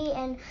taller than me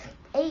and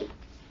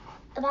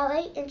about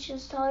 8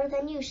 inches taller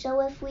than you.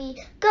 So if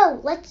we go,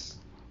 let's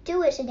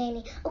do it, said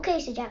Annie. Okay,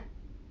 said Jack.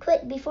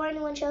 Quick, before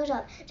anyone shows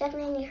up. Jack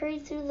and Annie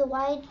hurried through the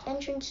wide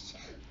entrance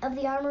of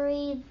the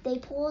armory. They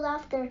pulled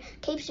off their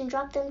capes and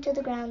dropped them to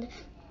the ground.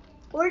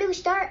 Where do we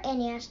start?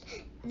 Annie asked.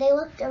 They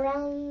looked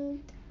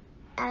around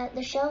at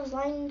the shelves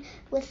lined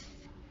with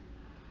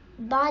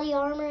body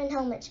armor and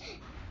helmets.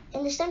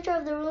 In the center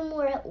of the room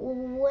were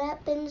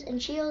weapons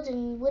and shields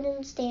and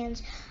wooden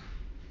stands.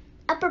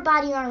 Upper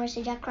body armor,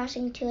 said Jack,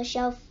 crossing to a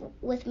shelf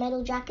with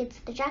metal jackets.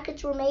 The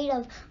jackets were made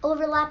of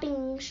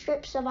overlapping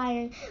strips of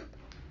iron.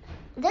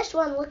 This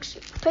one looks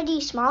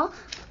pretty small.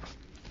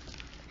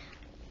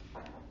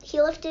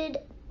 He lifted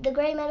the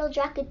gray metal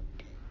jacket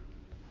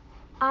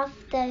off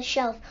the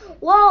shelf.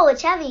 Whoa,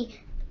 it's heavy.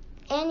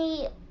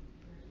 Annie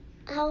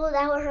held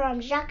out her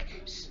arms. Jack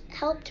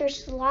helped her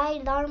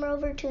slide the armor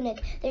over her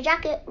tunic. The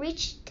jacket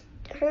reached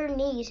her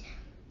knees.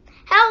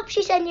 Help,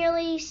 she said,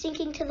 nearly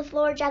sinking to the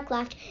floor. Jack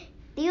laughed.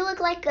 You look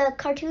like a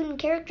cartoon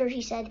character,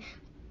 he said.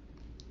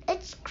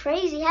 It's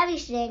crazy heavy,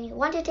 said Annie.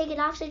 Want to take it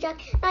off, said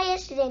Jack. Not yet,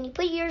 said Annie.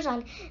 Put yours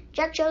on.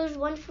 Jack chose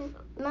one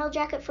metal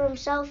jacket for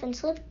himself and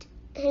slipped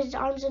his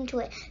arms into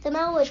it. The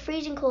metal was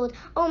freezing cold.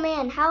 Oh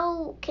man,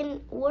 how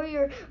can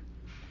warrior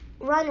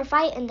run or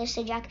fight in this,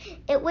 said Jack.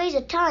 It weighs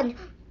a ton.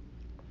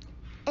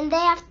 And they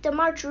have to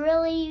march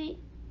really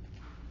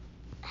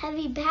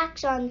heavy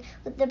packs on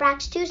with the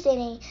backs too, said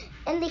Annie.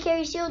 And they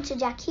carry shields, said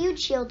Jack. Huge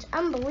shields.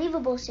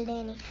 Unbelievable, said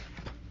Annie.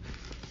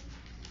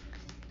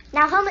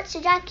 Now helmets,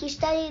 said Jack. He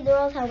studied the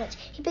row of helmets.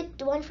 He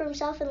picked one for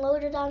himself and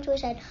lowered it onto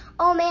his head.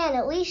 Oh man,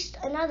 at least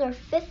another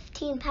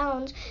 15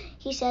 pounds,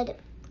 he said.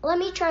 Let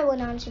me try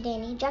one on, said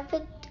Annie. Jack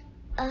picked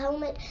a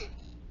helmet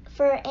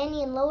for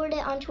Annie and lowered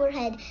it onto her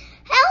head.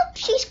 Help,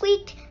 she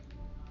squeaked.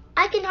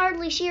 I can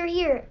hardly see or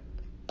hear.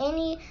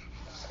 Annie's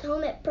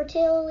helmet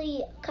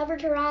partially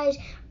covered her eyes,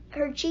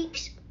 her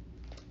cheeks,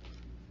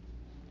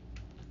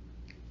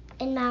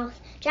 and mouth.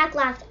 Jack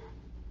laughed.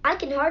 I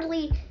can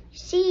hardly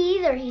See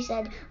either, he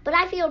said. But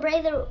I feel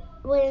braver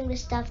wearing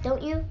this stuff,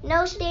 don't you?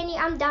 No, said Annie,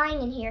 I'm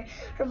dying in here.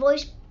 Her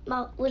voice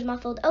was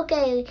muffled.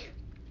 Okay,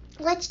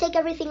 let's take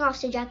everything off,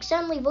 said Jack.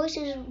 Suddenly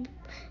voices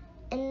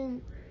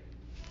and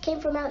came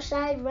from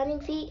outside. Running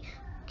feet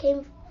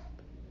came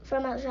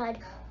from outside.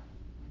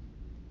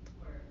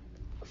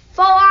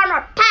 Full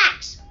armor,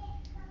 packs!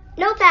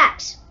 No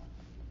packs!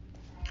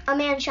 A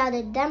man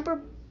shouted. The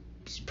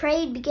Emperor's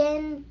parade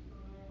began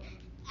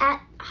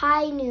at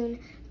high noon.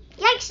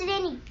 Yikes, said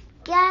Annie.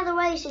 Get out of the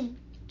way, said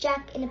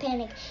Jack in a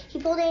panic. He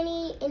pulled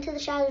Annie into the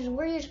shadows. The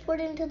warriors poured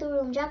into the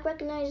room. Jack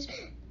recognized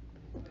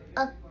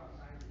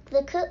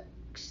the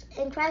cooks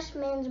and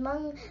craftsmen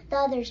among the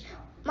others.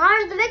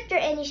 Mars the victor,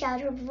 Annie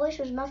shouted. Her voice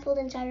was muffled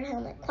inside her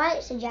helmet.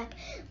 Quiet, said Jack.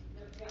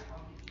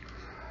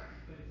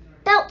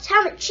 Belts,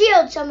 helmet,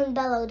 shield, someone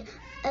bellowed.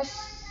 A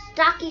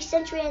stocky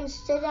centurion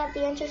stood at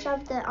the entrance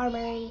of the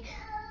armory.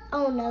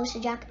 Oh no,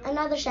 said Jack.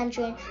 Another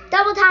centurion.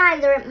 Double time,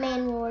 the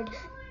man roared.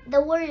 The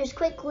warriors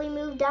quickly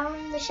moved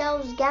down the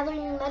shelves,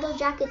 gathering metal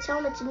jackets,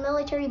 helmets, and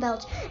military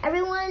belts.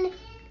 Everyone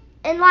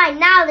in line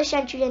now, the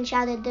centurion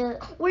shouted. The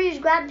warriors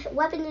grabbed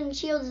weapons and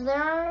shields. The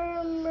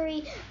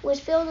armory was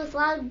filled with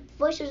loud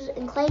voices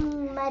and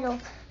clanging metal.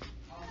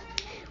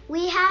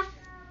 We have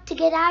to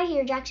get out of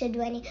here, Jack said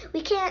to Annie.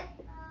 We can't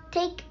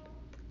take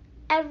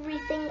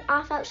everything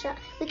off outside.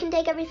 We can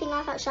take everything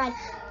off outside.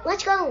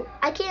 Let's go.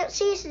 I can't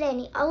see, said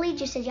Annie. I'll lead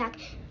you, said Jack.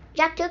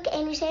 Jack took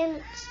Annie's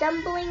hand,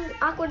 stumbling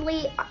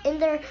awkwardly in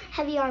their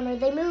heavy armor.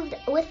 They moved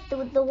with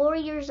the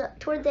warriors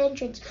toward the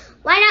entrance.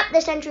 Line up,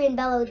 the centurion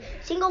bellowed.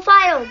 Single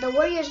file. The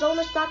warriors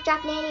almost knocked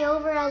Jack and Annie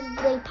over as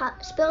they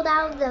spilled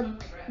out of the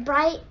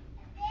bright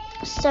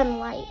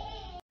sunlight.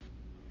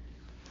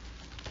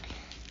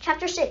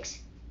 Chapter 6.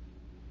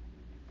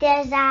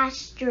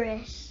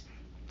 Disastrous.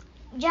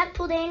 Jack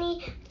pulled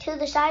Annie to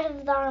the side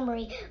of the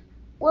armory.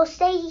 We'll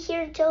stay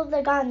here until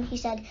they're gone, he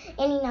said.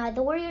 Annie nodded.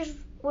 The warriors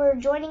were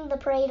joining the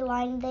parade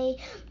line. The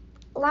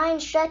line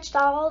stretched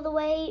all the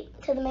way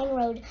to the main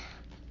road.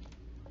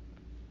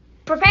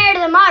 Prepare to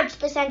the march,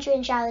 the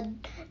centurion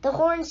shouted. The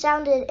horn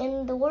sounded,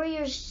 and the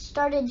warriors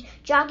started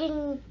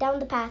jogging down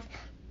the path.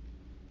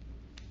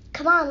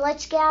 Come on,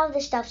 let's get out of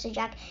this stuff, said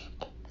Jack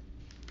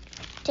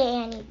to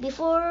Annie,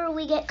 before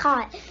we get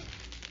caught.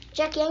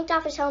 Jack yanked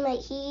off his helmet.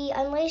 He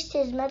unlaced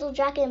his metal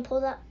jacket and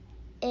pulled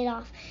it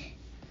off.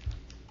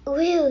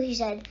 Whew, he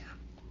said.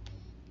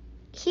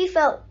 He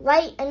felt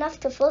light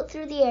enough to float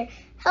through the air.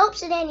 Help,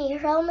 said Annie. Her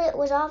helmet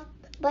was off,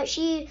 but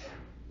she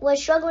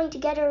was struggling to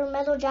get her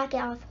metal jacket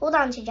off. Hold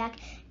on, said Jack.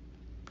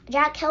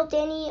 Jack helped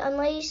Annie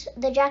unlace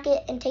the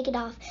jacket and take it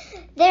off.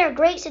 There,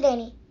 great, said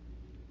Annie.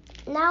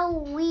 Now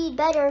we'd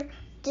better...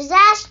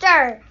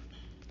 Disaster!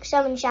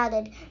 Someone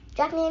shouted.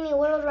 Jack and Annie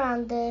whirled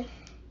around.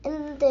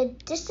 In the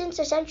distance,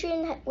 a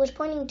centurion was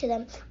pointing to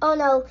them. Oh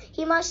no,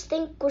 he must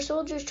think we're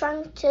soldiers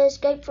trying to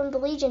escape from the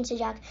Legion, said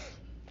Jack.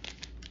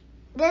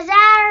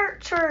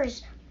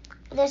 Deserters!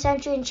 The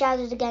centurion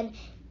shouted again.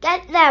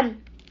 Get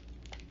them!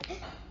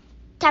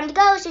 Time to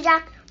go, said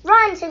Jack.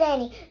 Run, said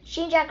Annie.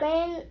 She and Jack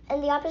ran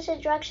in the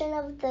opposite direction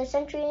of the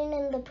centurion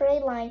and the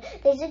parade line.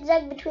 They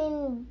zigzagged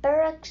between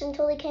barracks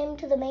until they came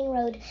to the main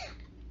road.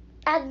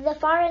 At the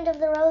far end of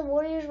the road,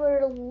 warriors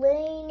were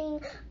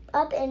lining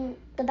up in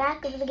the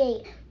back of the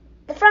gate.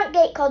 The front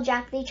gate, called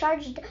Jack. They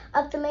charged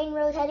up the main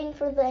road, heading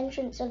for the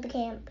entrance of the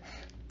camp.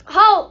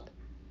 Halt!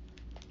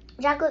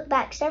 Jack looked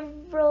back.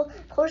 Several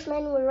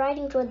horsemen were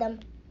riding toward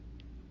them.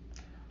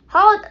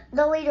 Halt!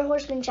 The leader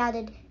horseman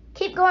shouted.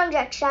 Keep going,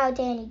 Jack shouted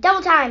to Annie.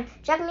 Double time!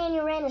 Jack and Annie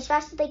ran as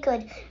fast as they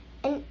could.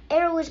 An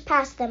arrow was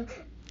past them.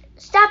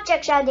 Stop,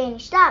 Jack shouted to Annie.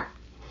 Stop!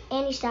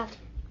 Annie stopped.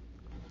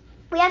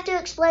 We have to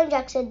explain,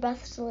 Jack said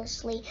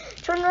breathlessly.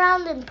 Turn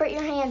around and put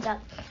your hands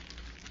up.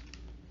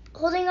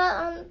 Holding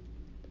on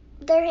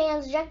their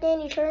hands, Jack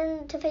and Annie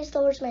turned to face the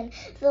horseman.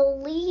 The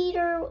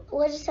leader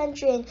was a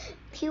centurion.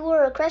 He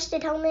wore a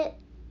crested helmet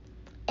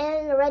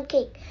and a red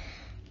cape.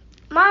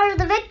 Mars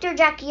the victor,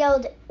 Jack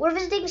yelled. We're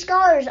visiting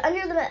scholars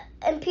under the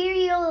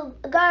Imperial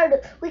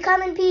Guard. We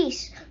come in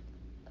peace.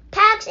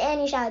 Pax,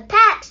 Annie shouted.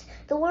 Pax!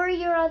 The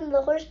warrior on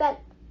the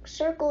horseback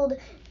circled.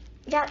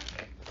 Jack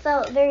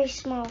felt very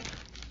small.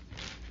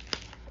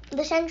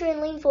 The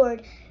centurion leaned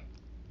forward.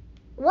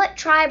 What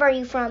tribe are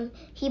you from?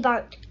 He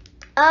barked.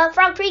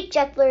 Frog Creek,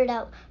 Jack blurted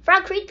out.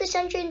 Frog Creek, the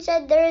centurion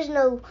said. There is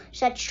no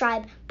such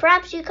tribe.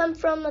 Perhaps you come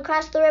from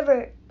across the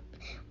river.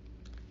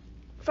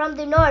 From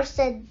the north,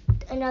 said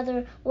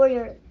another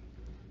warrior.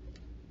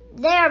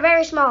 They are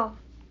very small.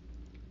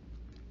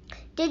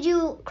 Did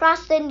you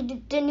cross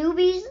the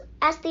Danubes?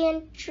 Asked the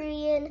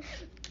centurion.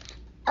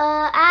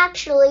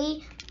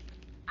 Actually,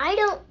 I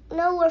don't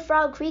know where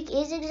Frog Creek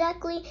is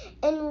exactly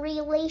in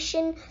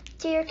relation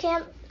to your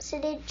camp,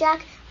 said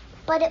Jack,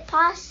 but it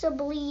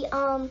possibly,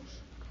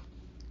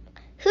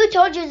 Who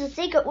told you the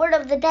secret word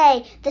of the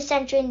day? The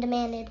centurion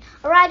demanded.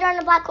 A rider on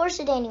a black horse,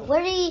 said Annie.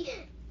 Where did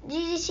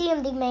you see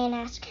him? The man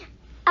asked.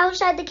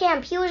 Outside the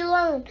camp. He was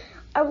alone.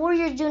 Our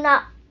warriors do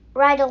not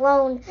ride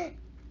alone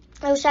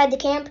outside the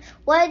camp.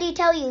 What did he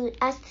tell you?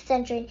 Asked the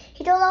centurion.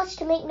 He told us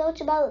to make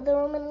notes about the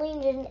Roman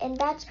Legion, and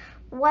that's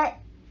what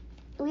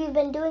we've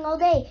been doing all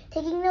day.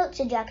 Taking notes,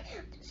 said Jack.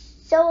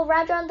 So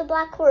Roger on the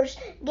black horse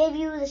gave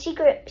you the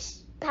secret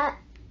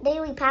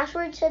daily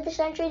password, said the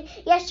centurion.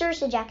 Yes, sir,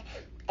 said Jack.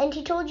 And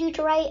he told you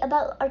to write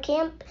about our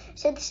camp,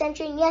 said the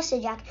centurion. Yes,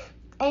 said Jack.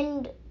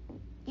 And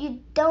you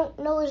don't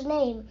know his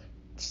name,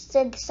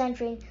 said the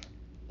centurion.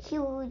 He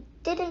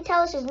didn't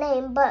tell us his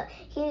name, but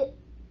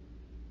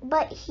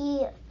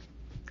he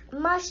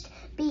must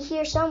be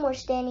here somewhere,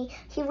 Stanny.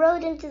 He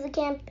rode into the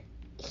camp.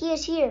 He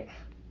is here.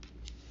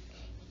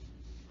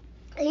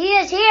 He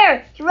is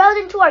here! He rode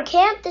into our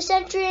camp, the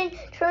centurion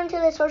turned to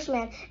this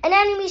horseman. An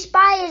enemy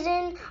spy is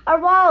in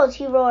our walls,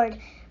 he roared.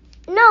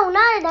 No,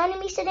 not an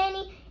enemy, said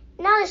Annie.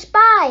 Not a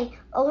spy.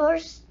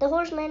 The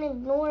horseman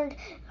ignored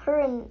her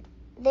and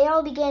they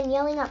all began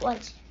yelling at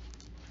once.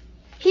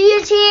 He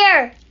is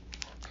here!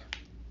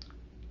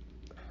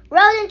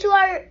 Rode into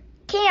our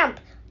camp.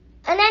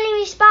 An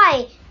enemy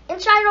spy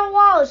inside our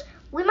walls.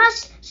 We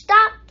must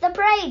stop the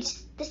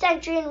parades, the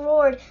centurion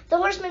roared. The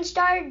horsemen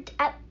started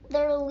at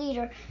their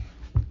leader.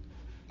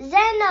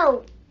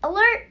 Zeno,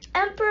 alert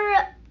Emperor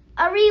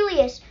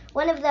Aurelius.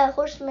 One of the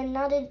horsemen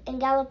nodded and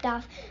galloped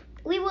off.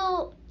 We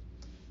will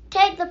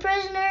take the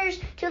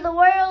prisoners to the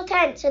royal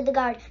tent, said the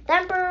guard. The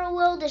emperor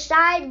will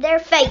decide their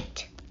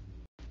fate.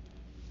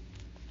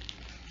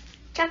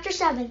 Chapter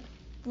 7.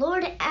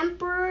 Lord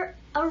Emperor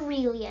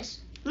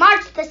Aurelius.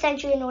 March, the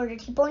centurion ordered.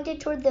 He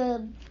pointed toward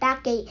the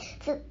back gate.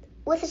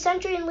 With the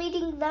centurion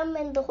leading them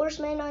and the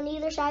horsemen on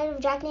either side of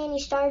Jack Nanny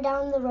started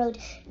down the road.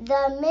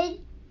 The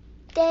midday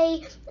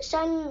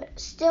sun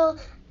still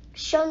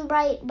shone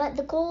bright, but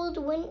the cold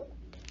wind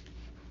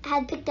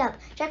had picked up.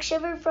 Jack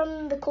shivered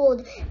from the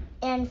cold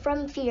and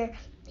from fear.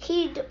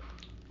 He'd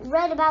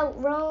read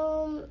about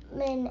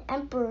Roman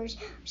emperors.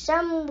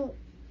 Some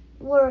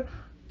were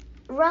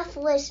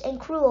ruthless and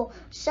cruel.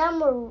 Some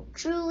were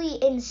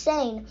truly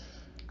insane.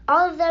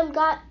 All of them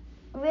got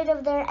rid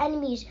of their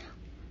enemies,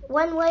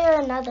 one way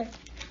or another.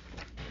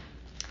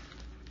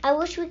 I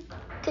wish we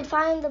could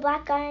find the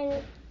black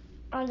guy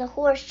on the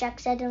horse, Jack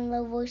said in a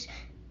low voice,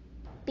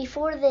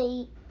 before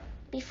they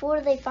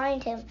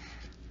find him.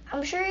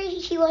 I'm sure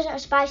he wasn't a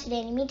spy, said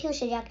Annie. Me too,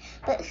 said Jack.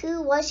 But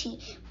who was he?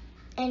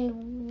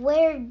 And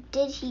where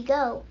did he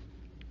go?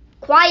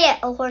 Quiet,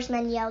 a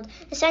horseman yelled.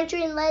 The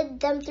centurion led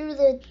them through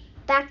the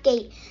back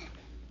gate,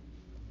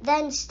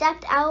 then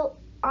stepped out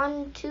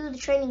onto the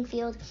training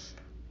field.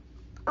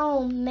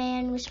 Oh,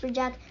 man, whispered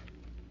Jack.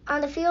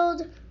 On the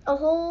field, a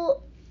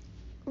whole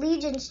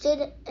legion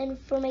stood in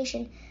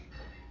formation.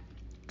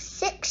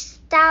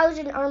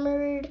 6,000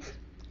 armored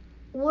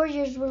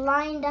warriors were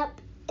lined up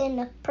in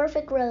a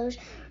perfect rows.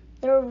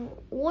 Their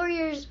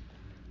warriors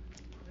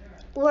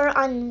were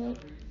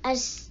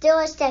as still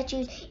as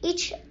statues.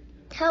 Each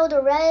held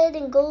a red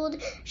and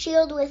gold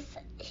shield with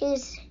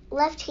his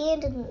left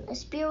hand and a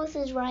spear with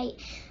his right.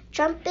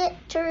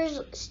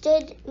 Trumpeters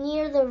stood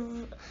near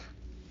the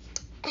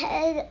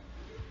head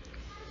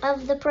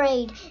of the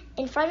parade.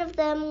 In front of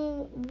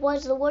them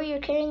was the warrior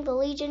carrying the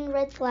Legion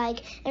red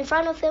flag. In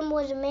front of him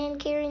was a man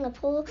carrying a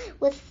pole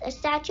with a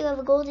statue of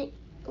a golden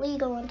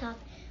eagle on top.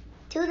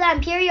 To the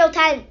imperial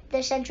tent,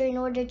 the centurion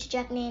ordered to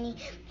Jack Nanny.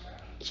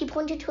 He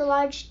pointed to a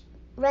large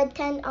red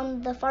tent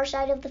on the far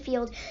side of the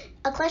field.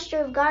 A cluster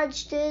of guards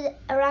stood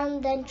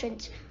around the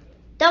entrance.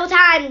 Double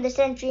time, the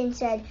centurion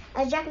said.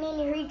 As Jack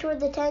Nanny hurried toward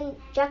the tent,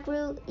 Jack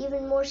grew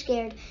even more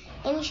scared.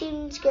 Annie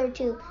seemed scared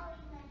too.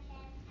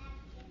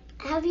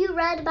 Have you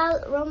read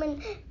about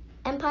Roman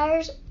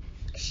empires?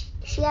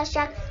 She asked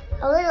Jack.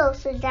 A little,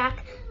 said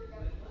Jack.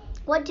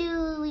 What do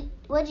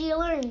you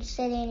learn?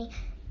 Said Annie.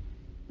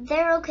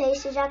 They're okay,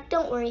 said Jack.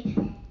 Don't worry.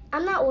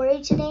 I'm not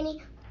worried, said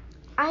Annie.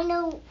 I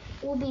know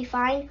we'll be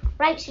fine.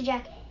 Right, said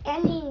Jack.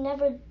 Annie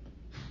never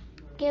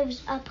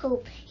gives up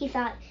hope, he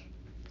thought.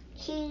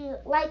 He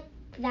liked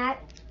that.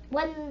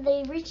 When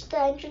they reached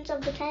the entrance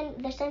of the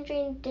tent, the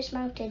centurion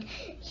dismounted.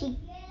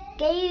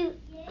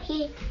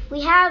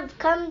 We have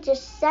come to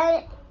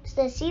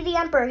see the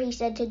emperor, he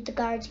said to the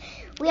guards.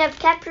 We have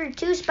captured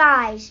 2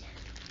 spies.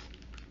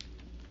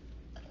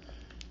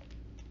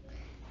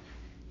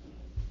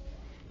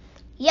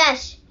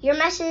 Yes, your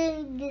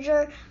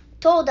messenger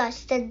told us,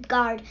 said the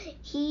guard.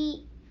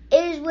 He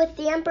is with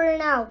the emperor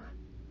now.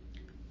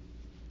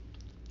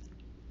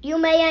 You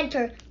may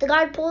enter. The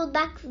guard pulled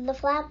back the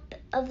flap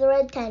of the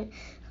red tent.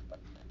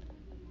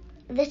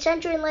 The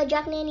centurion led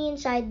Jack Nanny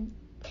inside.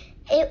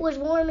 It was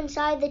warm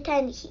inside the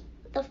tent.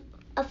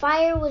 A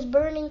fire was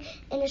burning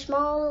in a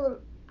small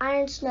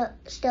iron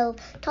stove.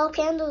 Tall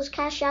candles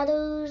cast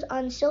shadows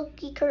on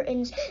silky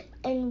curtains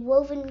and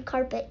woven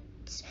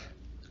carpets.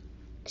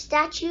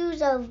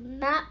 Statues of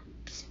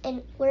maps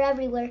were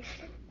everywhere.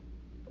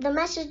 The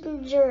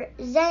messenger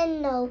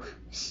Zeno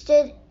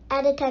stood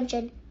at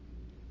attention.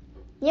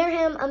 Near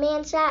him, a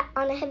man sat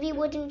on a heavy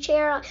wooden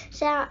chair,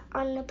 sat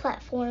on a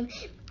platform.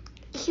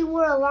 He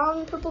wore a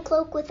long purple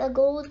cloak with a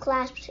gold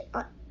clasp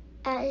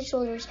at his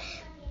shoulders.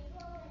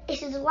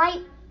 His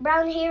light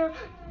brown hair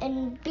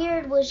and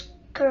beard was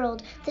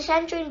curled. The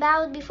centurion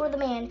bowed before the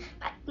man.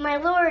 My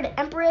lord,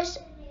 Empress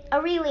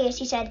Aurelius,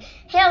 he said.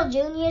 Hail,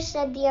 Junius,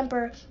 said the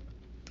emperor.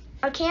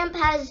 Our camp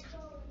has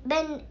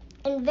been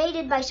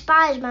invaded by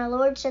spies, my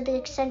lord, said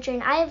the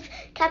centurion. I have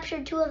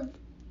captured 2 of,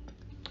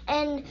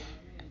 and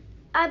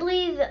I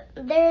believe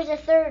there is a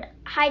 3rd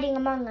hiding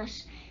among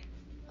us.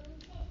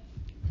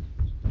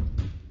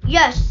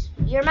 Yes,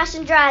 your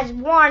messenger has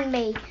warned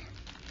me,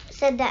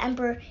 said the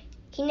emperor.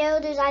 He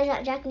narrowed his eyes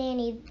at Jack and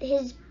Annie.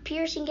 His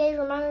piercing gaze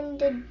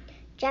reminded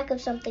Jack of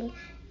something.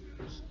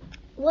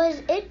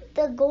 Was it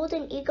the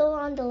golden eagle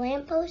on the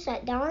lamppost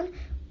at dawn?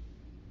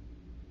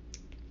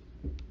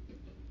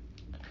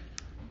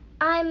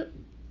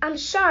 I'm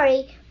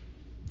sorry,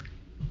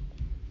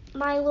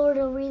 my lord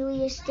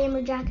Aurelius,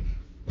 stammered Jack.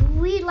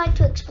 We'd like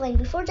to explain.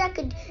 Before Jack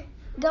could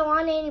go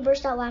on, Annie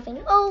burst out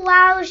laughing. Oh,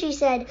 wow, she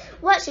said.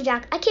 What, said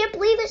Jack. I can't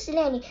believe it, said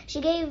Annie. She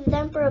gave the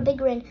emperor a big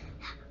grin.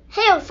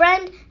 Hey, old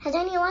friend, has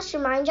Annie lost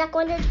your mind, Jack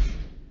wondered.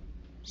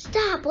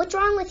 Stop, what's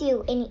wrong with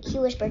you? And he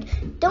whispered.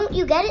 Don't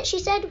you get it, she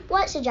said.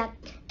 What, said Jack.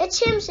 It's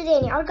him, said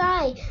Annie, our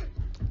guy,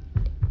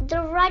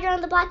 the rider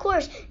on the black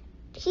horse.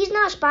 He's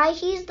not a spy,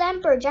 he's the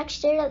emperor. Jack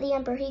stared at the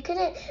emperor. He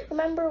couldn't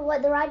remember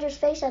what the rider's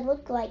face had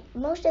looked like.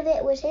 Most of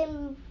it was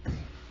him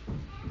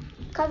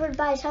covered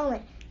by his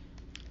helmet.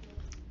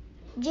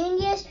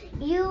 Genius,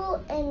 you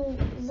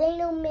and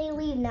Zeno may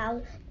leave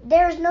now.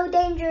 There's no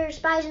danger of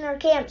spies in our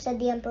camp, said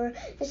the emperor.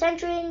 The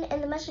centurion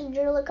and the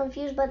messenger looked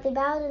confused, but they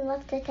bowed and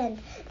left the tent.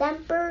 The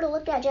emperor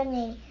looked at Jack and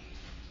Annie.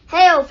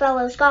 Hail,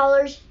 fellow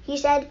scholars, he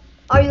said.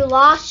 Are you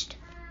lost?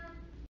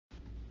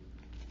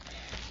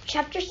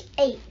 Chapter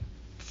 8.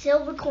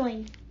 Silver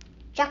coin.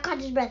 Jack caught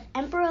his breath.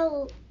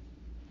 Emperor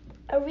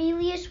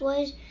Aurelius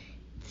was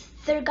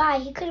their guy.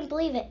 He couldn't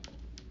believe it.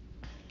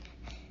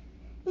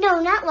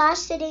 No, not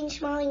lost, said Annie,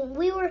 smiling.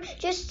 We were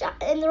just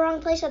in the wrong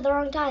place at the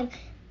wrong time.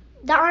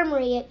 The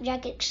armory,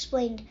 Jack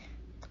explained.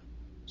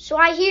 So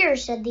I hear,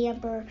 said the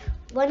emperor.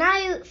 When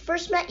I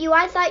first met you,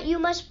 I thought you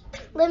must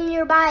live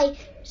nearby,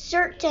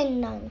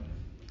 certain.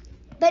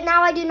 But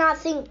now I do not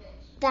think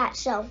that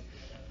so.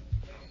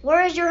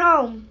 Where is your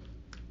home?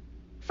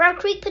 Frog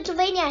Creek,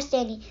 Pennsylvania, asked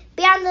Annie.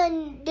 Beyond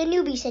the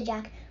Danube, said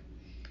Jack.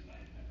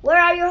 Where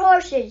are your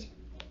horses?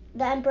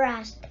 The emperor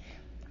asked.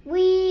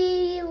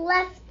 We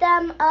left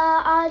them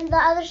on the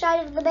other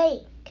side of the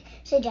bank,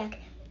 said Jack.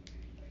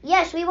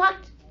 Yes, we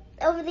walked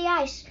over the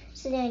ice,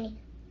 said Annie.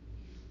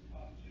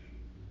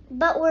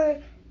 But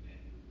we're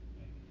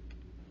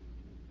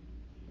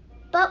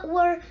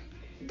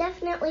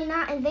definitely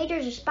not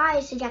invaders or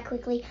spies, said Jack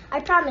quickly. I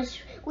promise.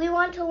 We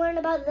want to learn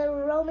about the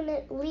Roman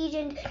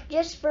legion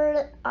just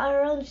for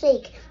our own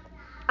sake.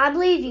 I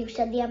believe you,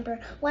 said the emperor.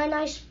 When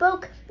I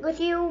spoke with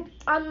you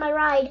on my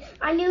ride,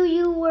 I knew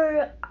you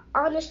were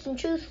honest and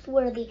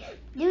truthworthy.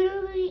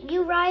 Do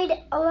you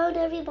ride alone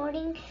every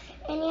morning?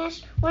 And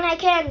yes, when I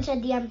can,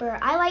 said the emperor.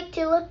 I like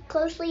to look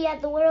closely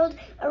at the world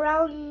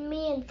around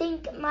me and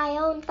think my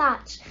own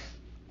thoughts.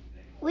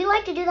 We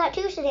like to do that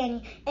too, said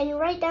Annie, and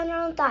write down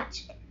our own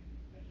thoughts.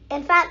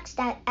 In fact,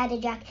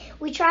 added Jack,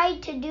 we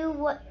tried to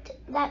do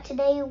that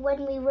today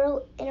when we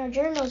wrote in our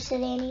journals,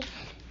 said Annie.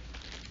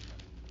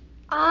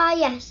 Ah,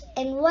 yes.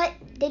 And what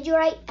did you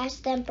write?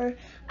 Asked the emperor.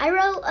 I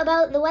wrote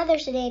about the weather,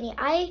 said Annie.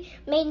 I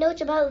made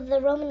notes about the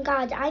Roman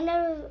gods.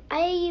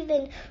 I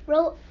even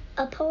wrote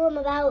a poem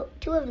about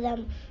 2 of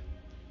them.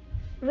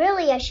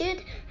 Really, I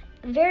should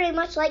very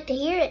much like to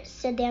hear it,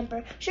 said the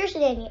emperor. Sure,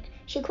 said Annie.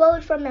 She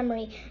quoted from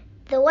memory.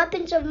 The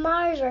weapons of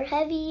Mars are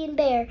heavy and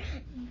bare,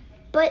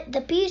 but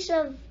the piece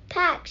of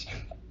Pax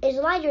is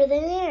lighter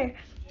than air.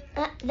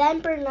 The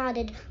emperor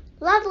nodded.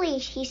 Lovely,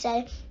 he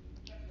said.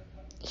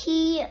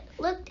 He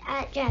looked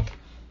at Jack.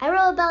 I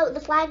wrote about the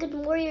flag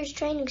and warriors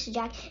training, said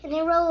Jack, and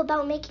I wrote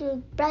about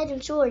making bread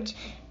and swords.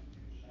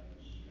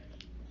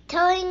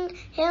 Telling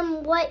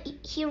him what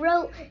he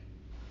wrote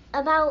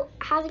about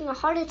having a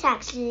heart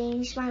attack, said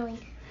Annie, smiling.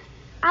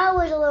 I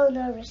was a little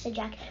nervous, said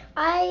Jack.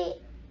 I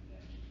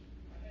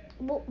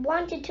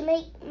wanted to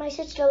make my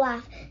sister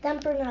laugh. The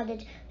emperor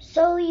nodded.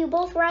 So you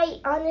both write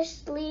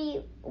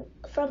honestly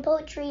from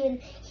poetry and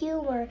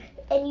humor,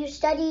 and you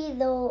study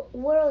the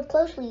world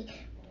closely.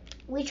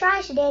 We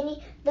try, said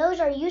Annie. Those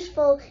are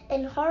useful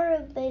and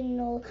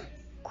horrible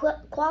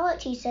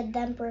qualities, said the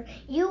emperor.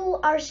 You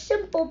are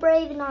simple,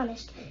 brave, and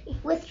honest.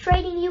 With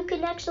training, you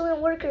can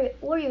excellent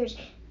warriors.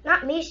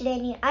 Not me, said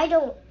Annie. I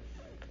don't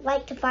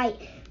like to fight.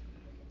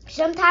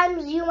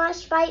 Sometimes you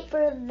must fight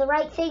for the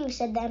right thing,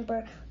 said the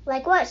emperor.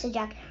 Like what, said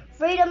Jack.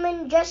 Freedom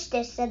and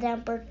justice, said the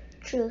emperor.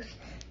 Truth.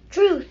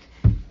 Truth.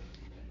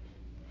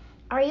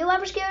 Are you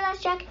ever scared,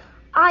 asked Jack.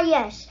 Ah,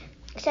 yes,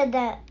 said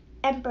the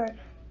emperor.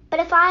 But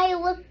if I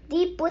look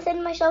deep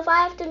within myself,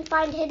 I often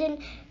find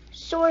hidden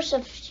source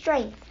of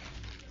strength.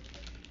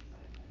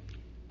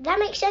 That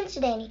makes sense,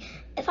 said Annie.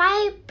 If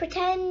I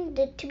pretend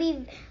to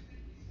be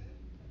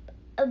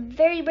a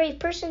very brave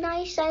person,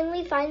 I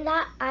suddenly find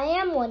that I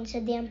am one,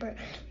 said the emperor.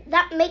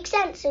 That makes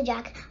sense, said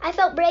Jack. I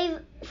felt brave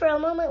for a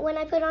moment when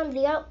I put on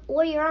the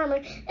warrior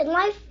armor. In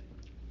life,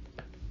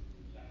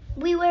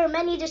 we wear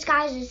many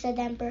disguises, said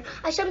the emperor.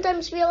 I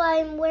sometimes feel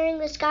I'm wearing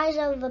the disguise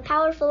of a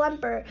powerful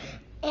emperor.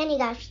 Annie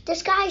gasped. "The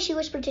sky," she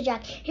whispered to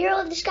Jack. "Hero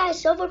of the sky,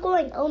 silver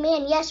coin." "Oh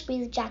man, yes,"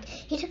 breathed Jack.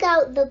 He took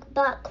out the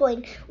black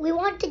coin. "We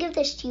want to give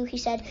this to you," he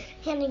said,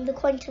 handing the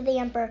coin to the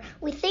Emperor.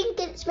 "We think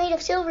it's made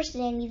of silver,"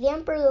 said Annie. The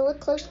Emperor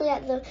looked closely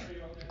at the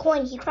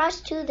coin. He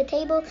crossed to the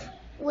table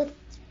with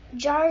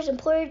jars and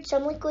poured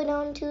some liquid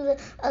onto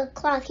a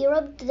cloth. He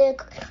rubbed the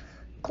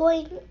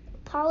coin,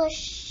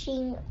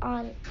 polishing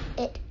on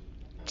it.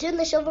 Soon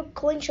the silver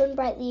coin shone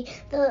brightly.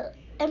 The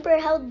Emperor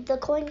held the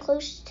coin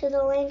close to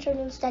the lantern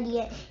and studied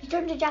it. He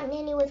turned to Jack and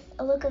Annie with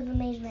a look of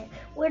amazement.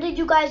 "Where did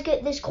you guys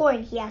get this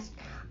coin?" he asked.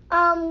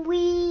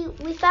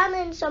 We found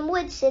it in some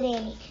woods," said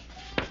Annie.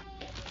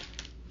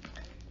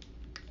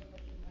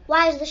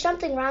 "Why, is there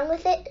something wrong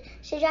with it?"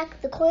 said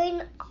Jack. "The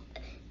coin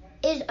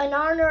is in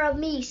honor of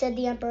me," said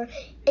the Emperor.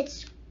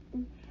 "Its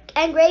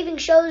engraving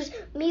shows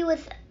me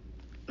with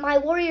my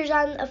warriors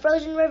on a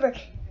frozen river.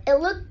 It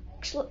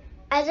looks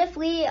as if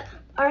we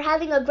are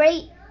having a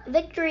great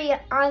victory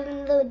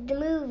on the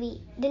Danube.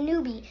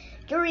 Do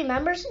you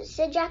remember?"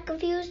 said Jack,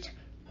 confused.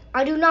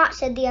 "I do not,"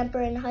 said the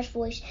Emperor in a hushed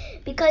voice,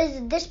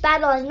 "because this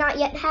battle has not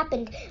yet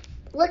happened.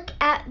 Look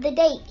at the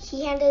date."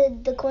 He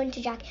handed the coin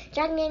to Jack.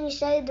 Jack and Annie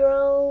studied the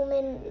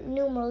Roman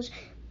numerals.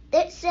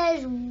 "It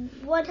says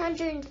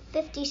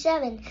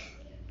 157,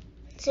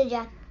 said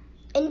Jack.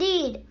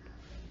 "Indeed,"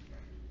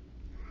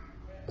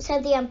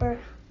 said the Emperor,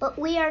 "but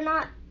we are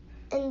not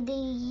in the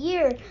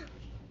year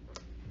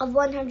of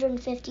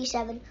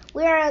 157.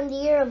 We are in the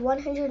year of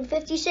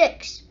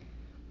 156.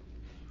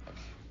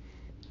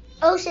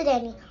 "Oh," said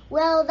Annie.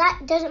 "Well,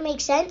 that doesn't make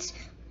sense."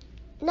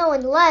 "No,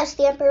 unless,"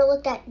 the Emperor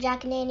looked at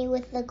Jack and Annie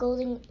with the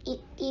golden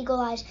eagle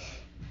eyes,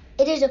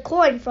 "it is a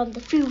coin from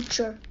the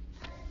future."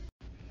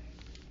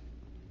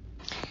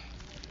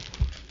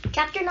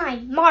 Chapter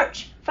 9,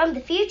 March. "From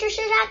the future,"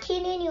 said Jack. He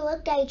and Annie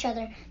looked at each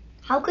other.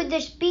 "How could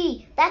this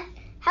be?"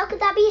 How could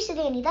that be?" said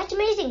Annie. "That's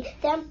amazing,"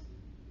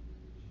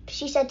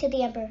 she said to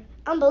the Emperor.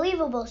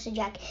 "Unbelievable," said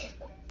Jack.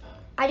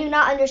 "I do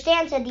not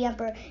understand," said the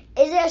Emperor.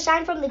 "Is it a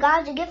sign from the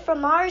gods, a gift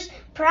from Mars?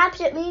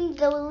 Perhaps it means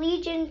the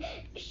Legion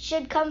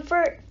should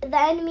comfort the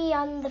enemy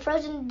on the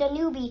frozen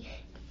Danube,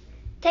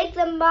 take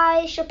them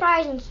by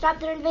surprise and stop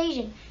their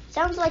invasion."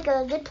 "Sounds like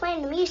a good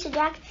plan to me," said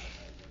Jack.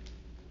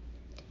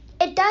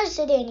 "It does,"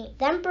 said Annie.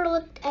 The Emperor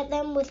looked at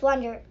them with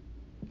wonder.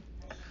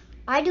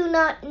 "I do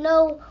not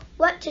know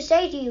what to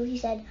say to you," he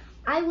said.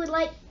 "I would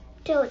like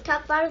to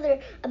talk farther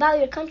about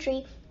your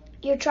country,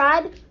 your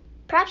tribe.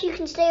 Perhaps you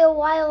can stay a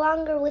while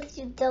longer with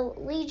the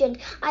Legion.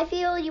 I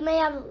feel you may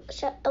have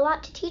a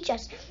lot to teach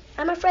us."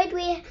 "I'm afraid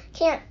we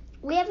can't.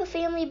 We have a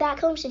family back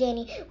home," said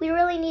Annie. "We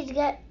really need to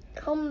get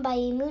home by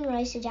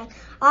moonrise," said Jack.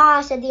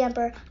 "Ah," said the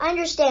Emperor, "I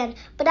understand,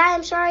 but I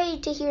am sorry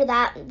to hear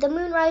that. The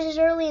moon rises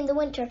early in the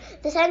winter."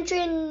 The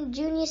Centurion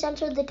Junius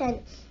entered the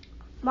tent.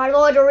 "My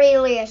Lord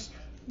Aurelius,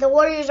 the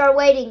warriors are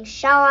waiting.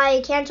 Shall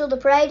I cancel the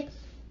parade?"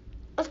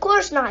 "Of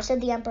course not,"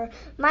 said the Emperor.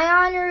 "My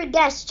honored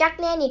guests, Jack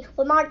and Annie,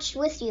 will march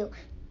with you."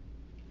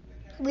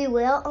 "We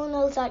will? Oh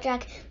no," thought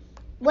Jack.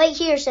 "Wait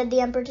here," said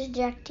the Emperor to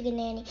Jack and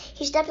Annie.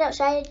 He stepped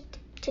outside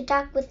to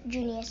talk with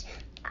Junius.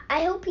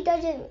 "I hope he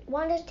doesn't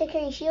want us to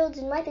carry shields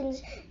and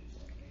weapons,"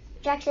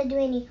 Jack said to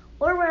Annie.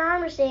 "Or wear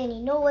armor," said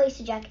Annie. "No way,"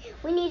 said Jack.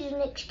 "We need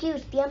an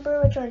excuse." The Emperor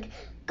returned.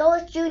 "Go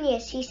with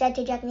Junius," he said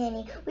to Jack and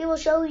Annie. "We will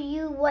show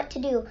you what to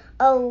do."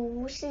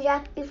 "Oh," said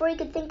Jack. Before he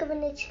could think of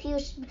an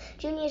excuse,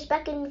 Junius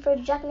beckoned for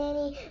Jack and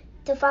Annie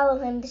to follow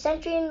him. The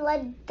Centurion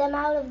led them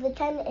out of the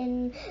tent,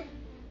 and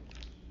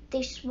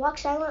they walked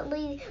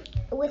silently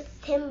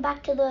with him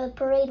back to the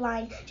parade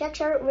line. Jack's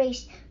heart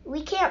raced.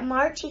 "We can't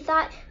march," he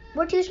thought.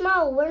 "We're too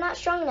small. We're not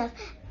strong enough."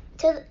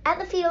 At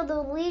the field, the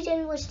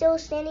Legion was still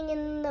standing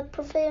in the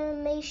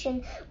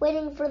formation,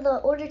 waiting for the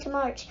order to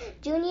march.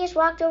 Junius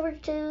walked over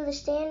to the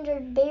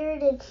standard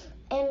bearer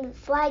and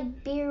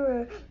flag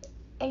bearer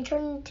and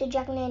turned to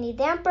Jack and Annie.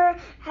 "The Emperor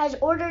has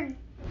ordered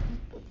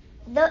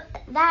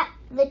that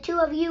the two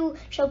of you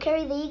shall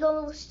carry the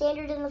eagle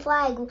standard and the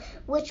flag.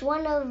 Which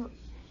one of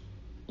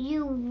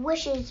you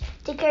wishes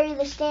to carry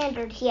the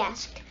standard?" he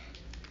asked.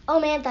 "Oh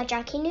man," thought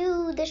Jack. He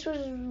knew this was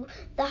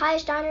the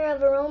highest honor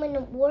of a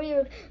Roman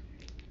warrior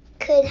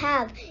could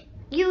have.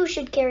 "You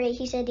should carry it,"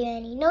 he said to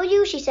Annie. "No,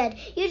 you," she said.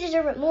 "You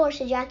deserve it more,"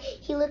 said Jack.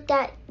 He looked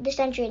at the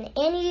Centurion.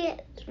 "Annie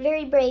is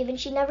very brave, and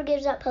she never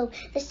gives up hope."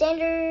 The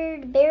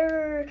standard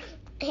bearer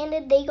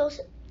handed the eagle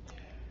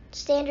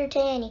standard to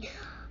Annie.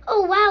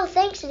 "Oh, wow,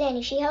 thanks," said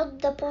Annie. She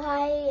held the pole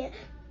high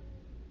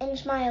and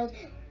smiled.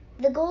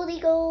 The gold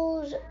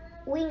eagle's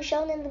wings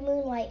shone in the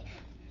moonlight.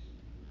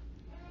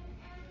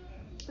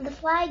 The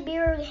flag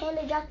bearer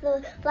handed Jack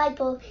the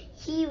flagpole.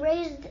 He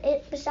raised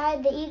it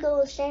beside the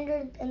eagle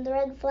standard and the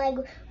red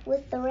flag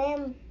with the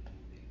ram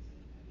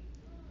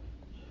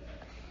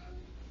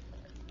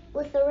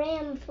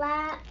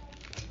flat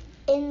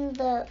in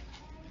the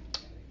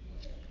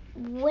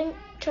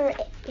winter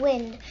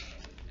wind.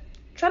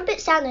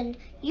 Trumpet sounded.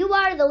 "You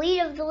are the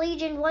lead of the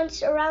Legion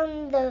once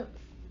around the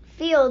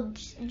field,"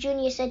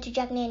 Junius said to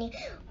Jack and Annie.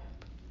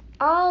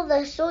 "All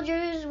the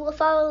soldiers will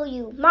follow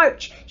you.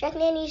 March!" Jack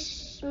and Annie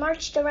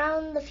marched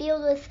around the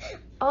field with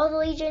all the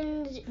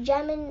Legion's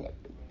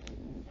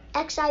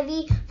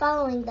XIV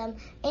following them.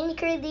 Annie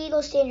carried the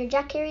eagle standard.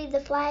 Jack carried the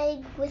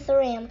flag with the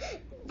ram.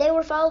 They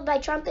were followed by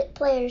trumpet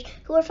players,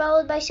 who were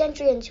followed by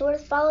centurions, who were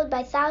followed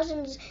by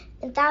thousands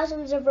and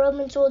thousands of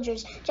Roman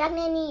soldiers. Jack and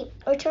Annie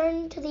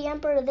returned to the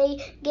emperor.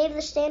 They gave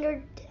the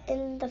standard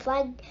and the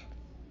flag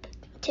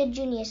to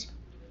Junius.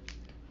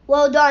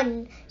 "Well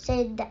done,"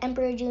 said the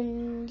Emperor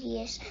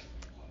Junius.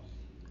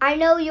 "I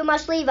know you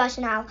must leave us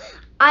now.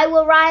 I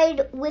will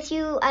ride with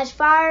you as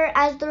far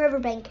as the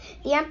riverbank."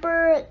 The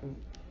emperor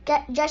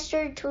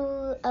gestured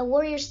to a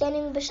warrior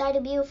standing beside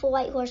a beautiful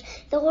white horse.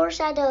 The horse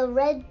had a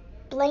red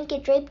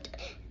blanket draped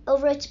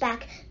over its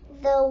back.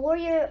 The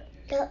warrior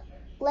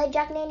led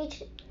Jack and Annie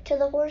to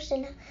the horse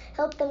and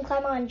helped them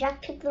climb on.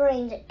 Jack took the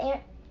reins.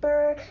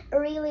 Emperor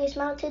Aurelius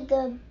mounted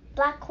the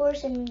black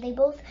horse, and they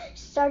both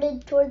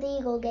started toward the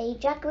Eagle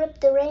Gate. Jack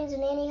gripped the reins,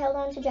 and Annie held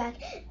on to Jack.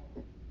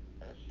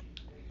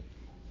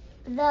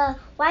 The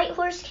white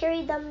horse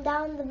carried them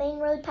down the main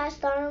road,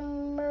 past the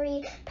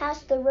armory,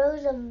 past the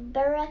rows of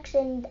barracks,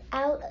 and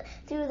out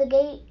through the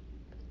gate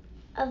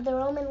of the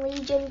Roman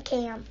legion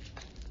camp.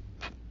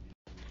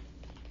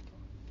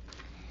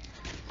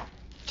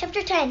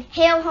 Chapter 10.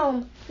 Hail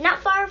home. Not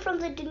far from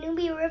the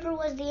Danube River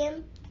was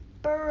the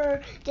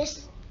Emperor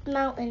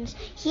Mountains.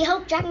 He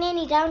helped Jack and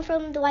Annie down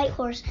from the white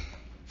horse.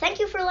 "Thank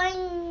you for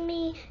letting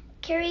me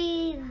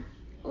carry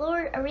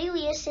Lord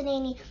Aurelius," said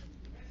Annie.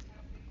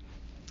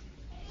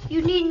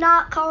 "You need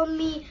not call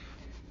me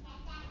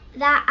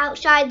that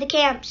outside the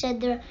camp," said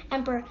the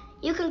Emperor.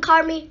 "You can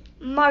call me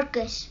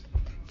Marcus."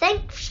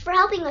 "Thanks for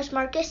helping us,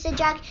 Marcus," said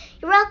Jack.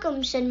 "You're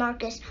welcome," said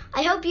Marcus.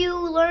 "I hope you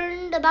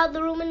learned about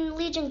the Roman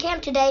Legion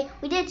camp today."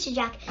 "We did," said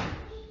Jack.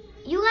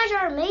 "You guys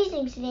are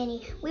amazing," said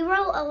Annie. "We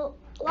wrote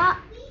a lot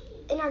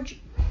in our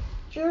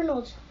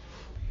journals."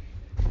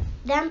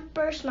 The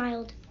Emperor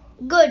smiled.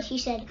 "Good," he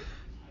said.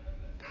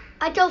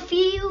 "I tell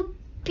few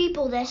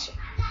people this,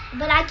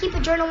 but I keep a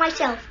journal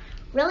myself."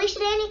 "Really?"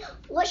 said Annie.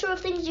 "What sort of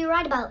things do you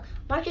write about?"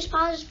 Marcus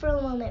paused for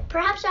a moment.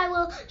 "Perhaps I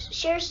will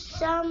share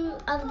some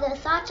of the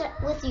thoughts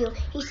with you,"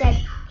 he said.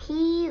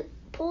 He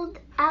pulled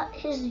out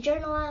his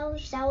journal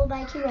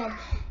saddlebag. He read,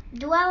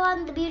 "Dwell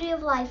on the beauty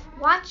of life.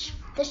 Watch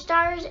the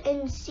stars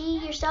and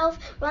see yourself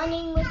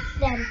running with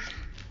them."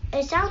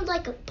 "It sounds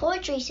like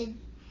poetry," said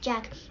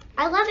Jack.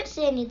 "I love it,"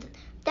 said Annie.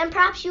 "Then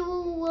perhaps you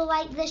will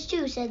like this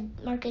too," said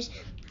Marcus.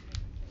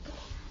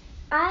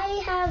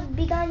 "I have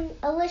begun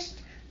a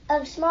list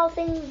of small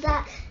things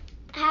that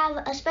have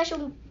a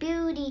special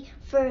beauty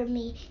for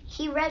me."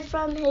 He read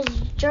from his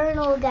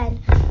journal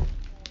again.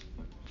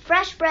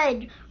 "Fresh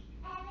bread,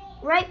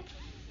 ripe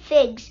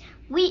figs,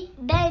 wheat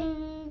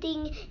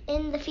bending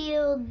in the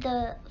field,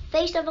 the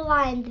face of a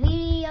lion, the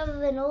beauty of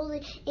an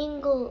old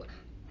eagle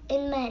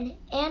in men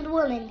and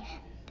women,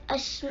 a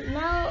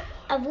smell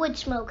of wood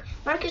smoke."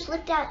 Marcus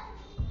looked at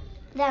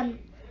them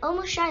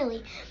almost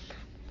shyly.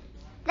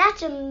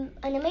 "That's an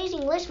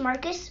amazing list,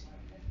 Marcus,"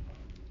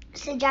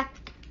 said Jack.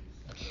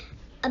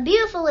 "A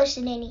beautiful list,"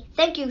 said Annie.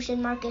 "Thank you," said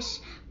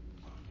Marcus.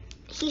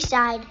 He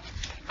sighed.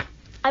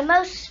 "I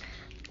must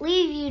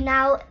leave you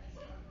now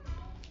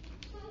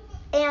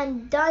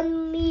and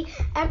don me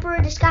Emperor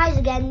disguise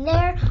again.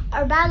 There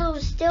are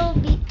battles still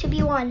to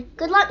be won."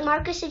 "Good luck,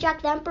 Marcus," said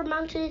Jack. The Emperor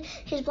mounted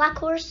his black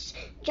horse.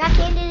 Jack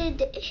handed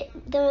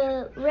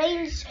the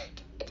reins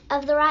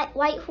of the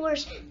white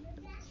horse.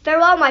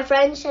 "Farewell, my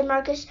friend," said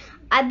Marcus.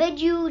 "I bid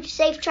you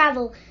safe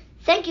travel."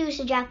 "Thank you,"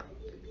 said Jack.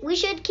 "We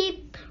should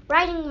keep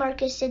writing,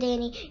 Marcus," said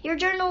Annie. "Your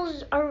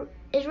journals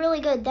is really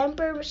good." The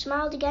Emperor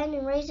smiled again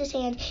and raised his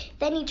hand.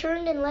 Then he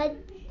turned and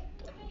led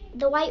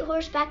the white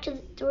horse back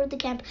toward the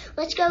camp.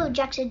 "Let's go,"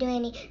 Jack said to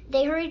Annie.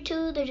 They hurried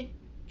to the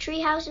tree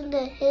house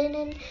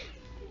hidden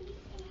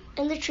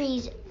in the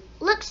trees.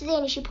 "Look," said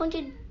Annie. She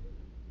pointed.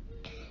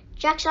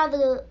 Jack saw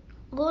the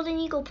golden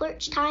eagle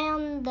perched high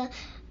on the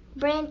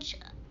branch.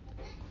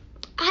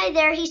 "Hi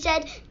there," he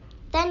said.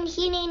 Then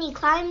he and Annie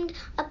climbed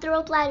up the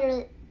rope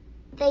ladder.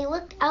 They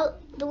looked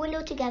out the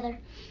window together.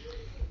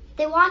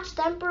 They watched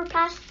the Emperor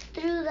pass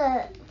through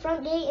the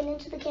front gate and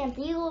into the camp.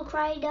 The eagle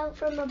cried out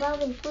from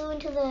above and flew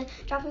into the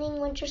darkening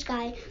winter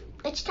sky.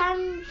 "It's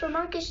time for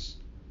Marcus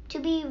to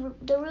be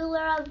the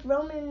ruler of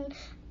Roman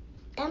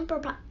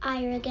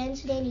Empire again,"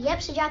 said Annie.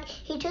 "Yep," said Jack.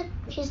 He took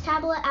his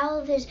tablet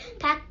out of his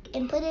pack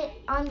and put it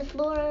on the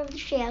floor of the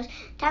treehouse.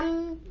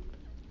 "Time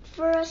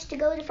for us to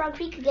go to Frog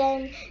Creek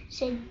again,"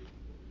 said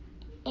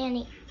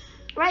Annie.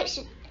 "Right,"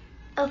 said...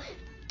 "Oh,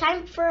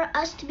 time for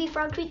us to be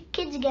Frog Creek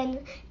kids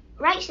again."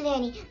 "Right," said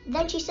Annie.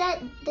 Then she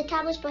set the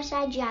tablets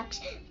beside Jack's.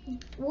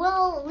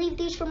 "We'll leave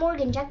these for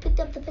Morgan." Jack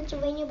picked up the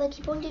Pennsylvania book.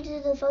 He pointed to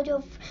the photo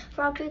of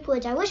Frog Creek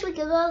Woods. "I wish we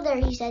could go there,"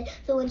 he said.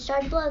 The wind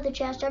started to blow. The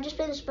trail started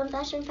to spin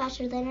faster and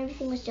faster. Then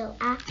everything was still.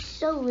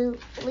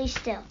 Absolutely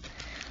still.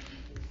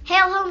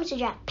 "Hail home," said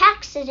Jack.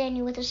 "Pax," said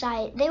Annie with a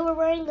sigh. They were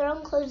wearing their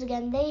own clothes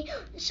again. The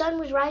sun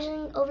was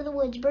rising over the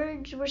woods.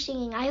 Birds were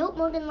singing. "I hope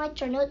Morgan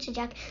liked our notes," said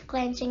Jack,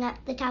 glancing at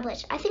the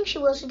tablets. "I think she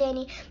will," said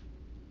Annie.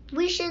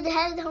 "We should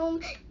head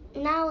home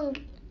now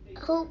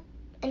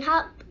and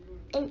hop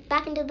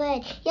back into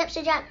bed." "Yep,"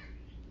 said Jack.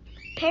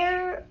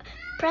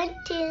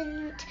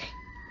 Pretend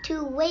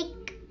to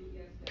wake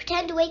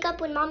pretend to wake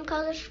up when Mom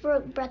calls us for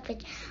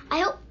breakfast.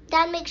 I hope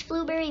Dad makes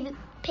blueberry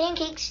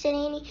pancakes, said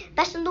Annie.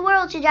 Best in the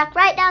world, said Jack.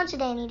 Right down,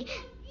 said Annie.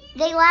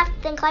 They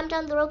laughed, then climbed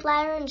down the rope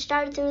ladder and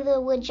started through the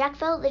woods. Jack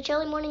felt the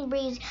chilly morning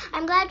breeze.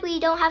 I'm glad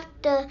we don't have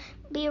to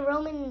be a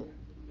Roman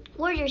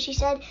warrior, she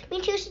said.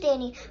 Me too, said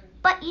Annie.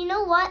 But you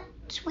know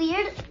what's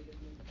weird?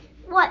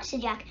 What,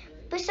 said Jack.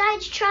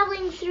 Besides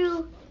traveling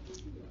through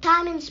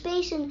time and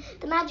space in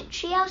the magic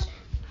treehouse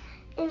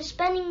and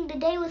spending the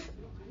day with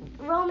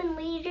Roman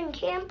Legion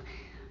camp,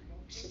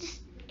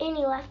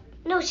 Annie laughed.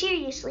 No,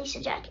 seriously,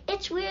 said Jack.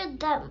 It's weird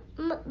that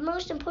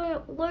most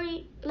important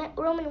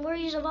Roman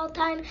warriors of all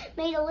time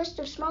made a list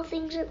of small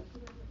things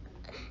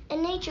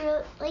in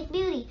nature like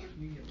beauty.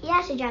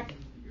 Yeah, said Jack.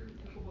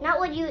 Not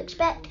what you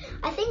expect.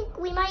 I think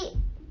we might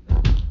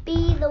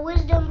be the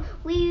wisdom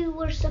we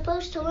were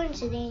supposed to learn,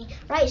 said Annie.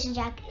 Right, said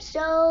Jack.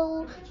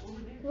 So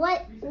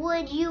what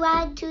would you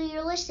add to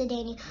your list, said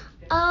Annie?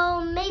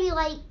 Oh, maybe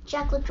like,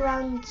 Jack looked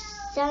around,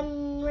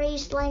 sun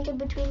rays slanted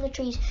between the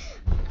trees.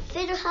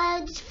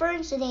 Fiddleheads,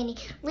 ferns, said Annie.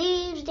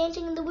 Leaves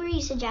dancing in the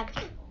breeze, said Jack.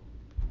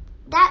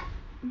 That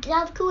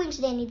dove cooing,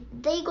 said Annie.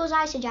 The eagle's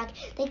eye, said Jack.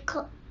 They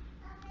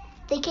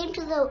came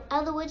to the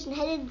out of the woods and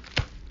headed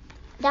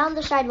down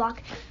the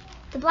sidewalk.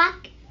 The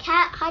black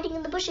cat hiding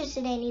in the bushes,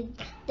 said Annie.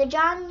 The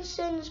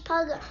Johnson's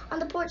pug on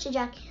the porch, said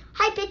Jack.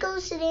 Hi,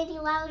 Pickles, said Annie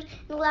loud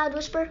in a loud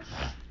whisper.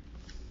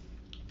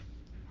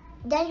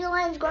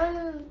 Dandelions growing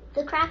in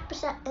the crack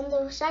in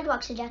the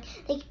sidewalk, said Jack.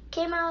 They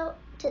came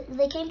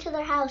to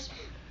their house.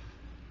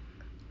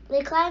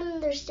 They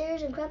climbed their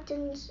stairs and crept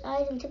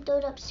inside and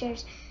tiptoed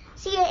upstairs.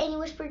 See ya, Annie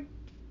whispered.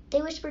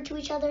 They whispered to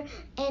each other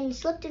and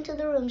slipped into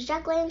their rooms.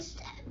 Jack glanced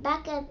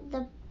back at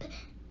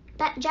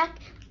Jack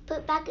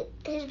put back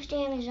his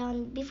pajamas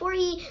on. Before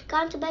he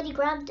got into bed, he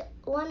grabbed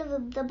one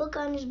of the book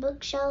on his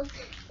bookshelf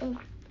and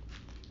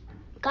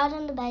got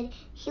into bed.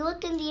 He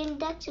looked in the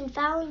index and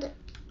found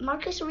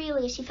Marcus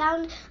Aurelius. He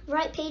found the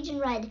right page and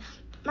read.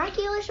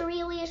 Marcus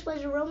Aurelius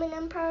was a Roman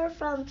emperor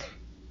from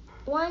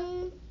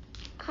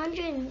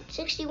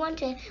 161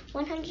 to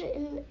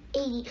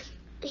 180.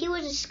 He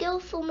was a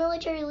skillful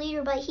military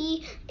leader, but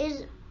he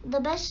is the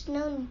best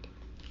known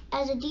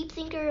as a deep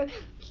thinker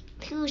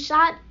who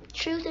sought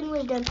truth and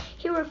wisdom.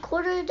 He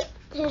recorded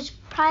his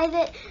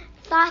private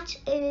thoughts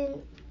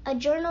in a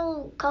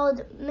journal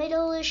called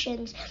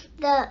Meditations.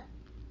 The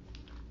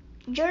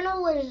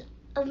journal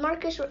of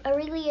Marcus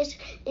Aurelius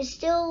is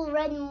still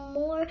read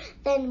more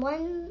than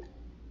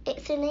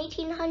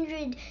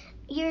 1,800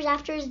 years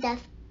after his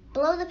death.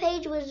 Below the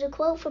page was a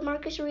quote from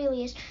Marcus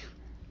Aurelius.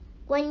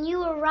 When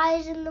you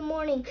arise in the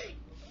morning,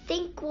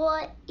 think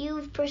what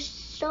you've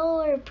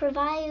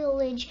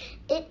privilege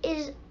it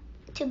is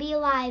to be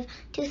alive,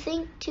 to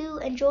think, to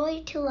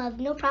enjoy, to love.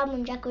 No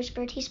problem, Jack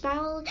whispered. He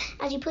smiled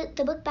as he put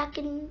the book back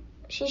in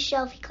his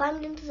shelf. He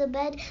climbed into the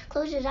bed,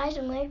 closed his eyes,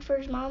 and waited for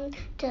his mom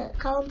to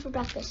call him for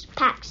breakfast.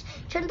 Pax.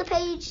 Turn the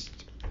page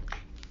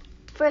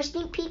for a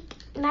sneak peek.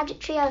 Magic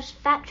Treehouse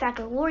Fact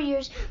Tracker.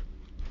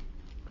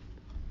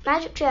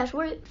 Magic Treehouse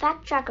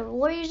Fact Tracker.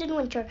 Warriors in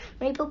Winter.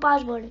 Mary Pope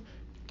Osborne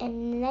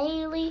and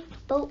Nellie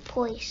Boat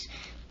Poise.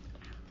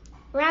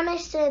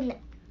 Ramesses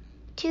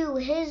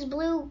II, his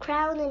blue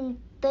crown and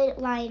the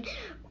lion.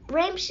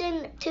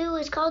 Ramesses II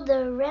is called the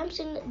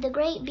Ramesses the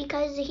Great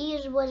because he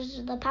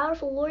was the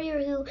powerful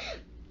warrior who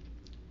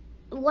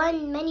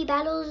won many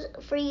battles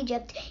for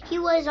Egypt. He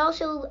was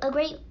also a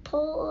great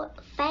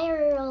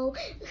pharaoh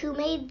who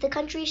made the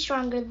country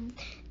stronger.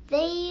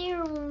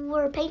 There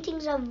were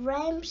paintings of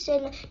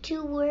Ramesses II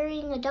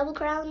wearing a double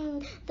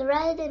crown. The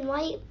red and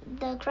white,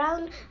 the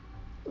crown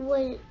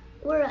were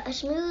a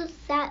smooth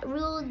that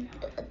ruled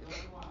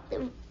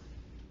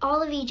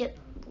all of Egypt.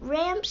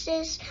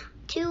 Ramesses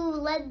II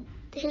led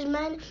his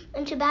men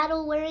into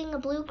battle wearing a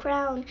blue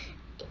crown.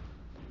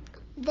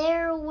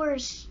 There were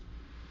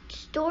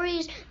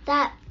stories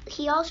that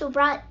he also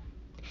brought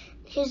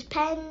his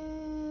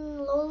pen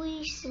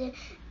Lois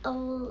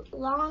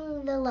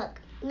along the look.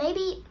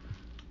 Maybe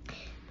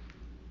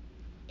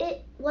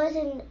it was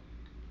an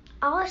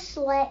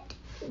ocelot.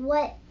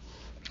 What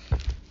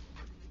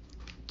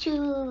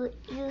do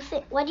you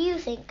think? What do you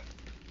think?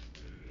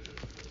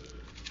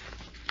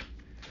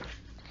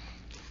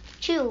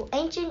 2.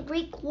 Ancient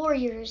Greek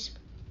warriors.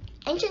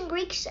 Ancient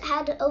Greeks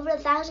had over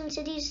 1,000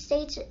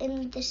 cities-states,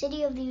 and the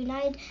city of the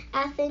United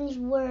Athens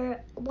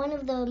were one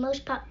of the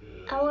most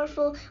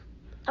powerful.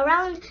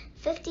 Around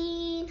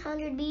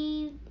 1500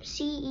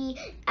 BCE,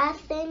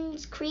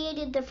 Athens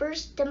created the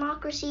first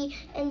democracy,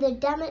 and the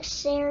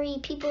democracy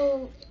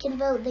people can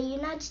vote. The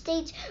United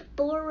States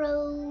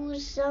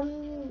borrows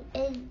some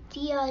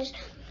ideas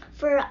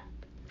for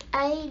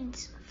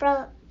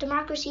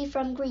democracy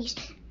from Greece.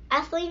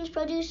 Athens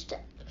produced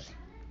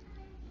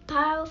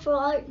powerful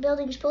art,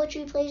 buildings,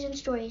 poetry, plays, and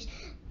stories.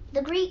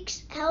 The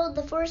Greeks held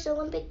the first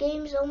Olympic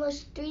Games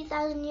almost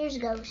 3,000 years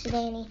ago, said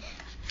Annie.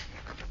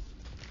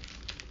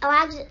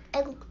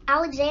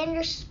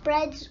 Alexander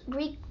spreads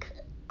Greek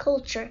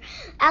culture.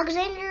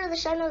 Alexander, the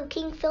son of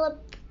King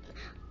Philip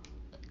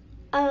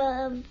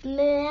of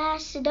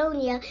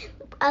Macedonia,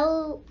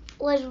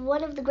 was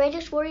one of the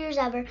greatest warriors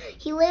ever.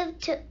 He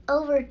lived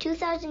over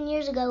 2,000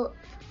 years ago.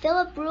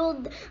 Philip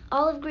ruled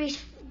all of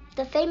Greece.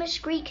 The famous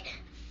Greek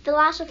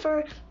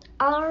philosopher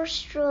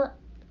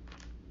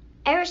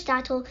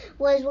Aristotle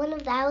was one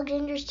of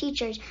Alexander's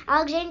teachers.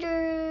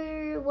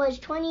 Alexander was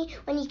 20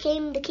 when he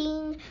became the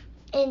king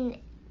in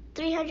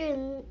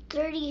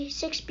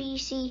 336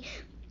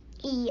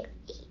 BCE.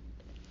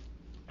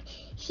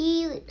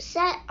 He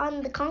set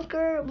on the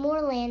conquer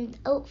more land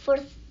for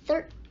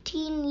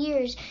 13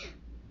 years.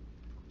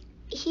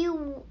 He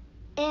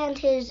and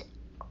his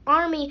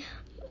army,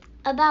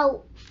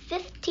 about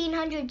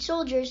 1,500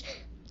 soldiers,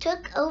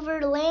 took over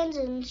the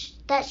lands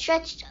that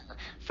stretched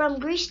from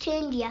Greece to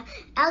India.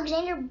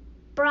 Alexander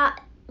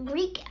brought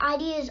Greek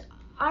ideas,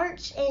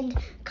 arts, and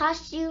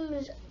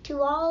costumes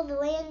to all the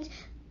lands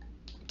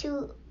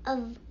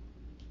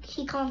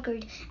he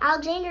conquered.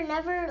 Alexander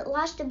never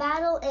lost a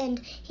battle, and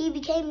he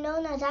became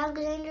known as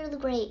Alexander the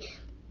Great.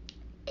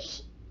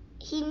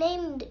 He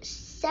named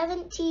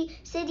 70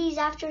 cities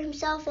after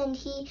himself, and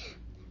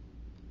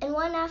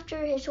one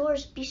after his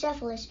horse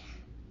Bucephalus.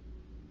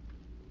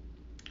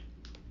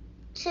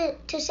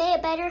 To say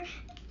it better,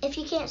 if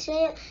you can't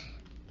say it,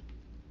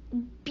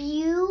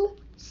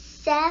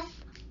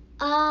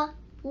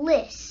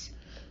 Bucephalus.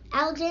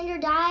 Alexander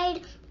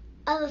died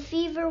of a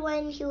fever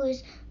when he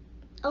was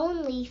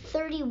only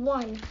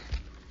 31.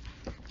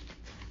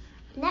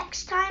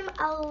 Next time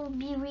I'll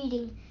be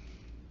reading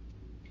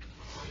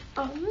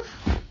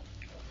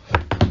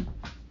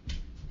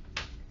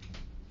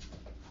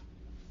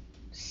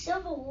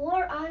Civil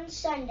War on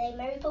Sunday,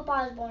 Mary Pope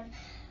Osborne.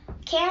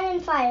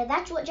 Cannon fire.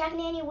 That's what Jack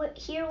and Annie would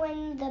hear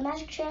when the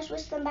magic chairs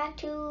whisked them back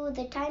to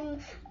the time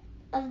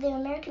of the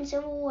American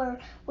Civil War,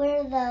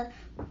 where they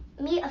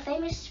meet a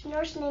famous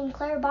nurse named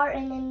Clara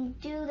Barton and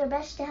do their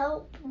best to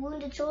help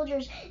wounded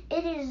soldiers.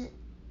 It is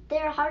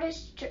their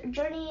hardest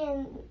journey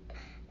and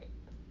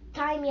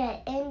time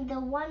yet, and the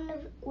one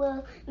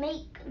will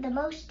make the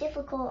most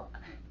difficult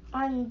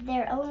on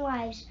their own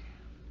lives.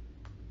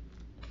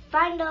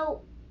 Find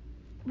out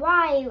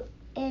why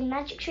in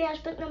Magic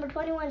Treehouse book number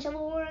 21,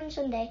 Civil War on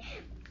Sunday.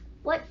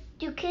 What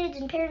do kids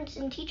and parents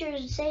and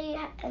teachers say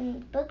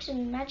in books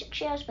and Magic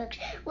Treehouse books?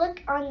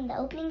 Look on the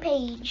opening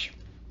page.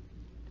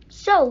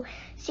 So,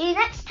 see you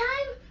next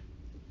time.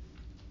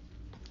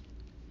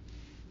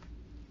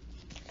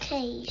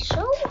 Okay,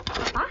 so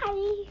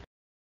bye.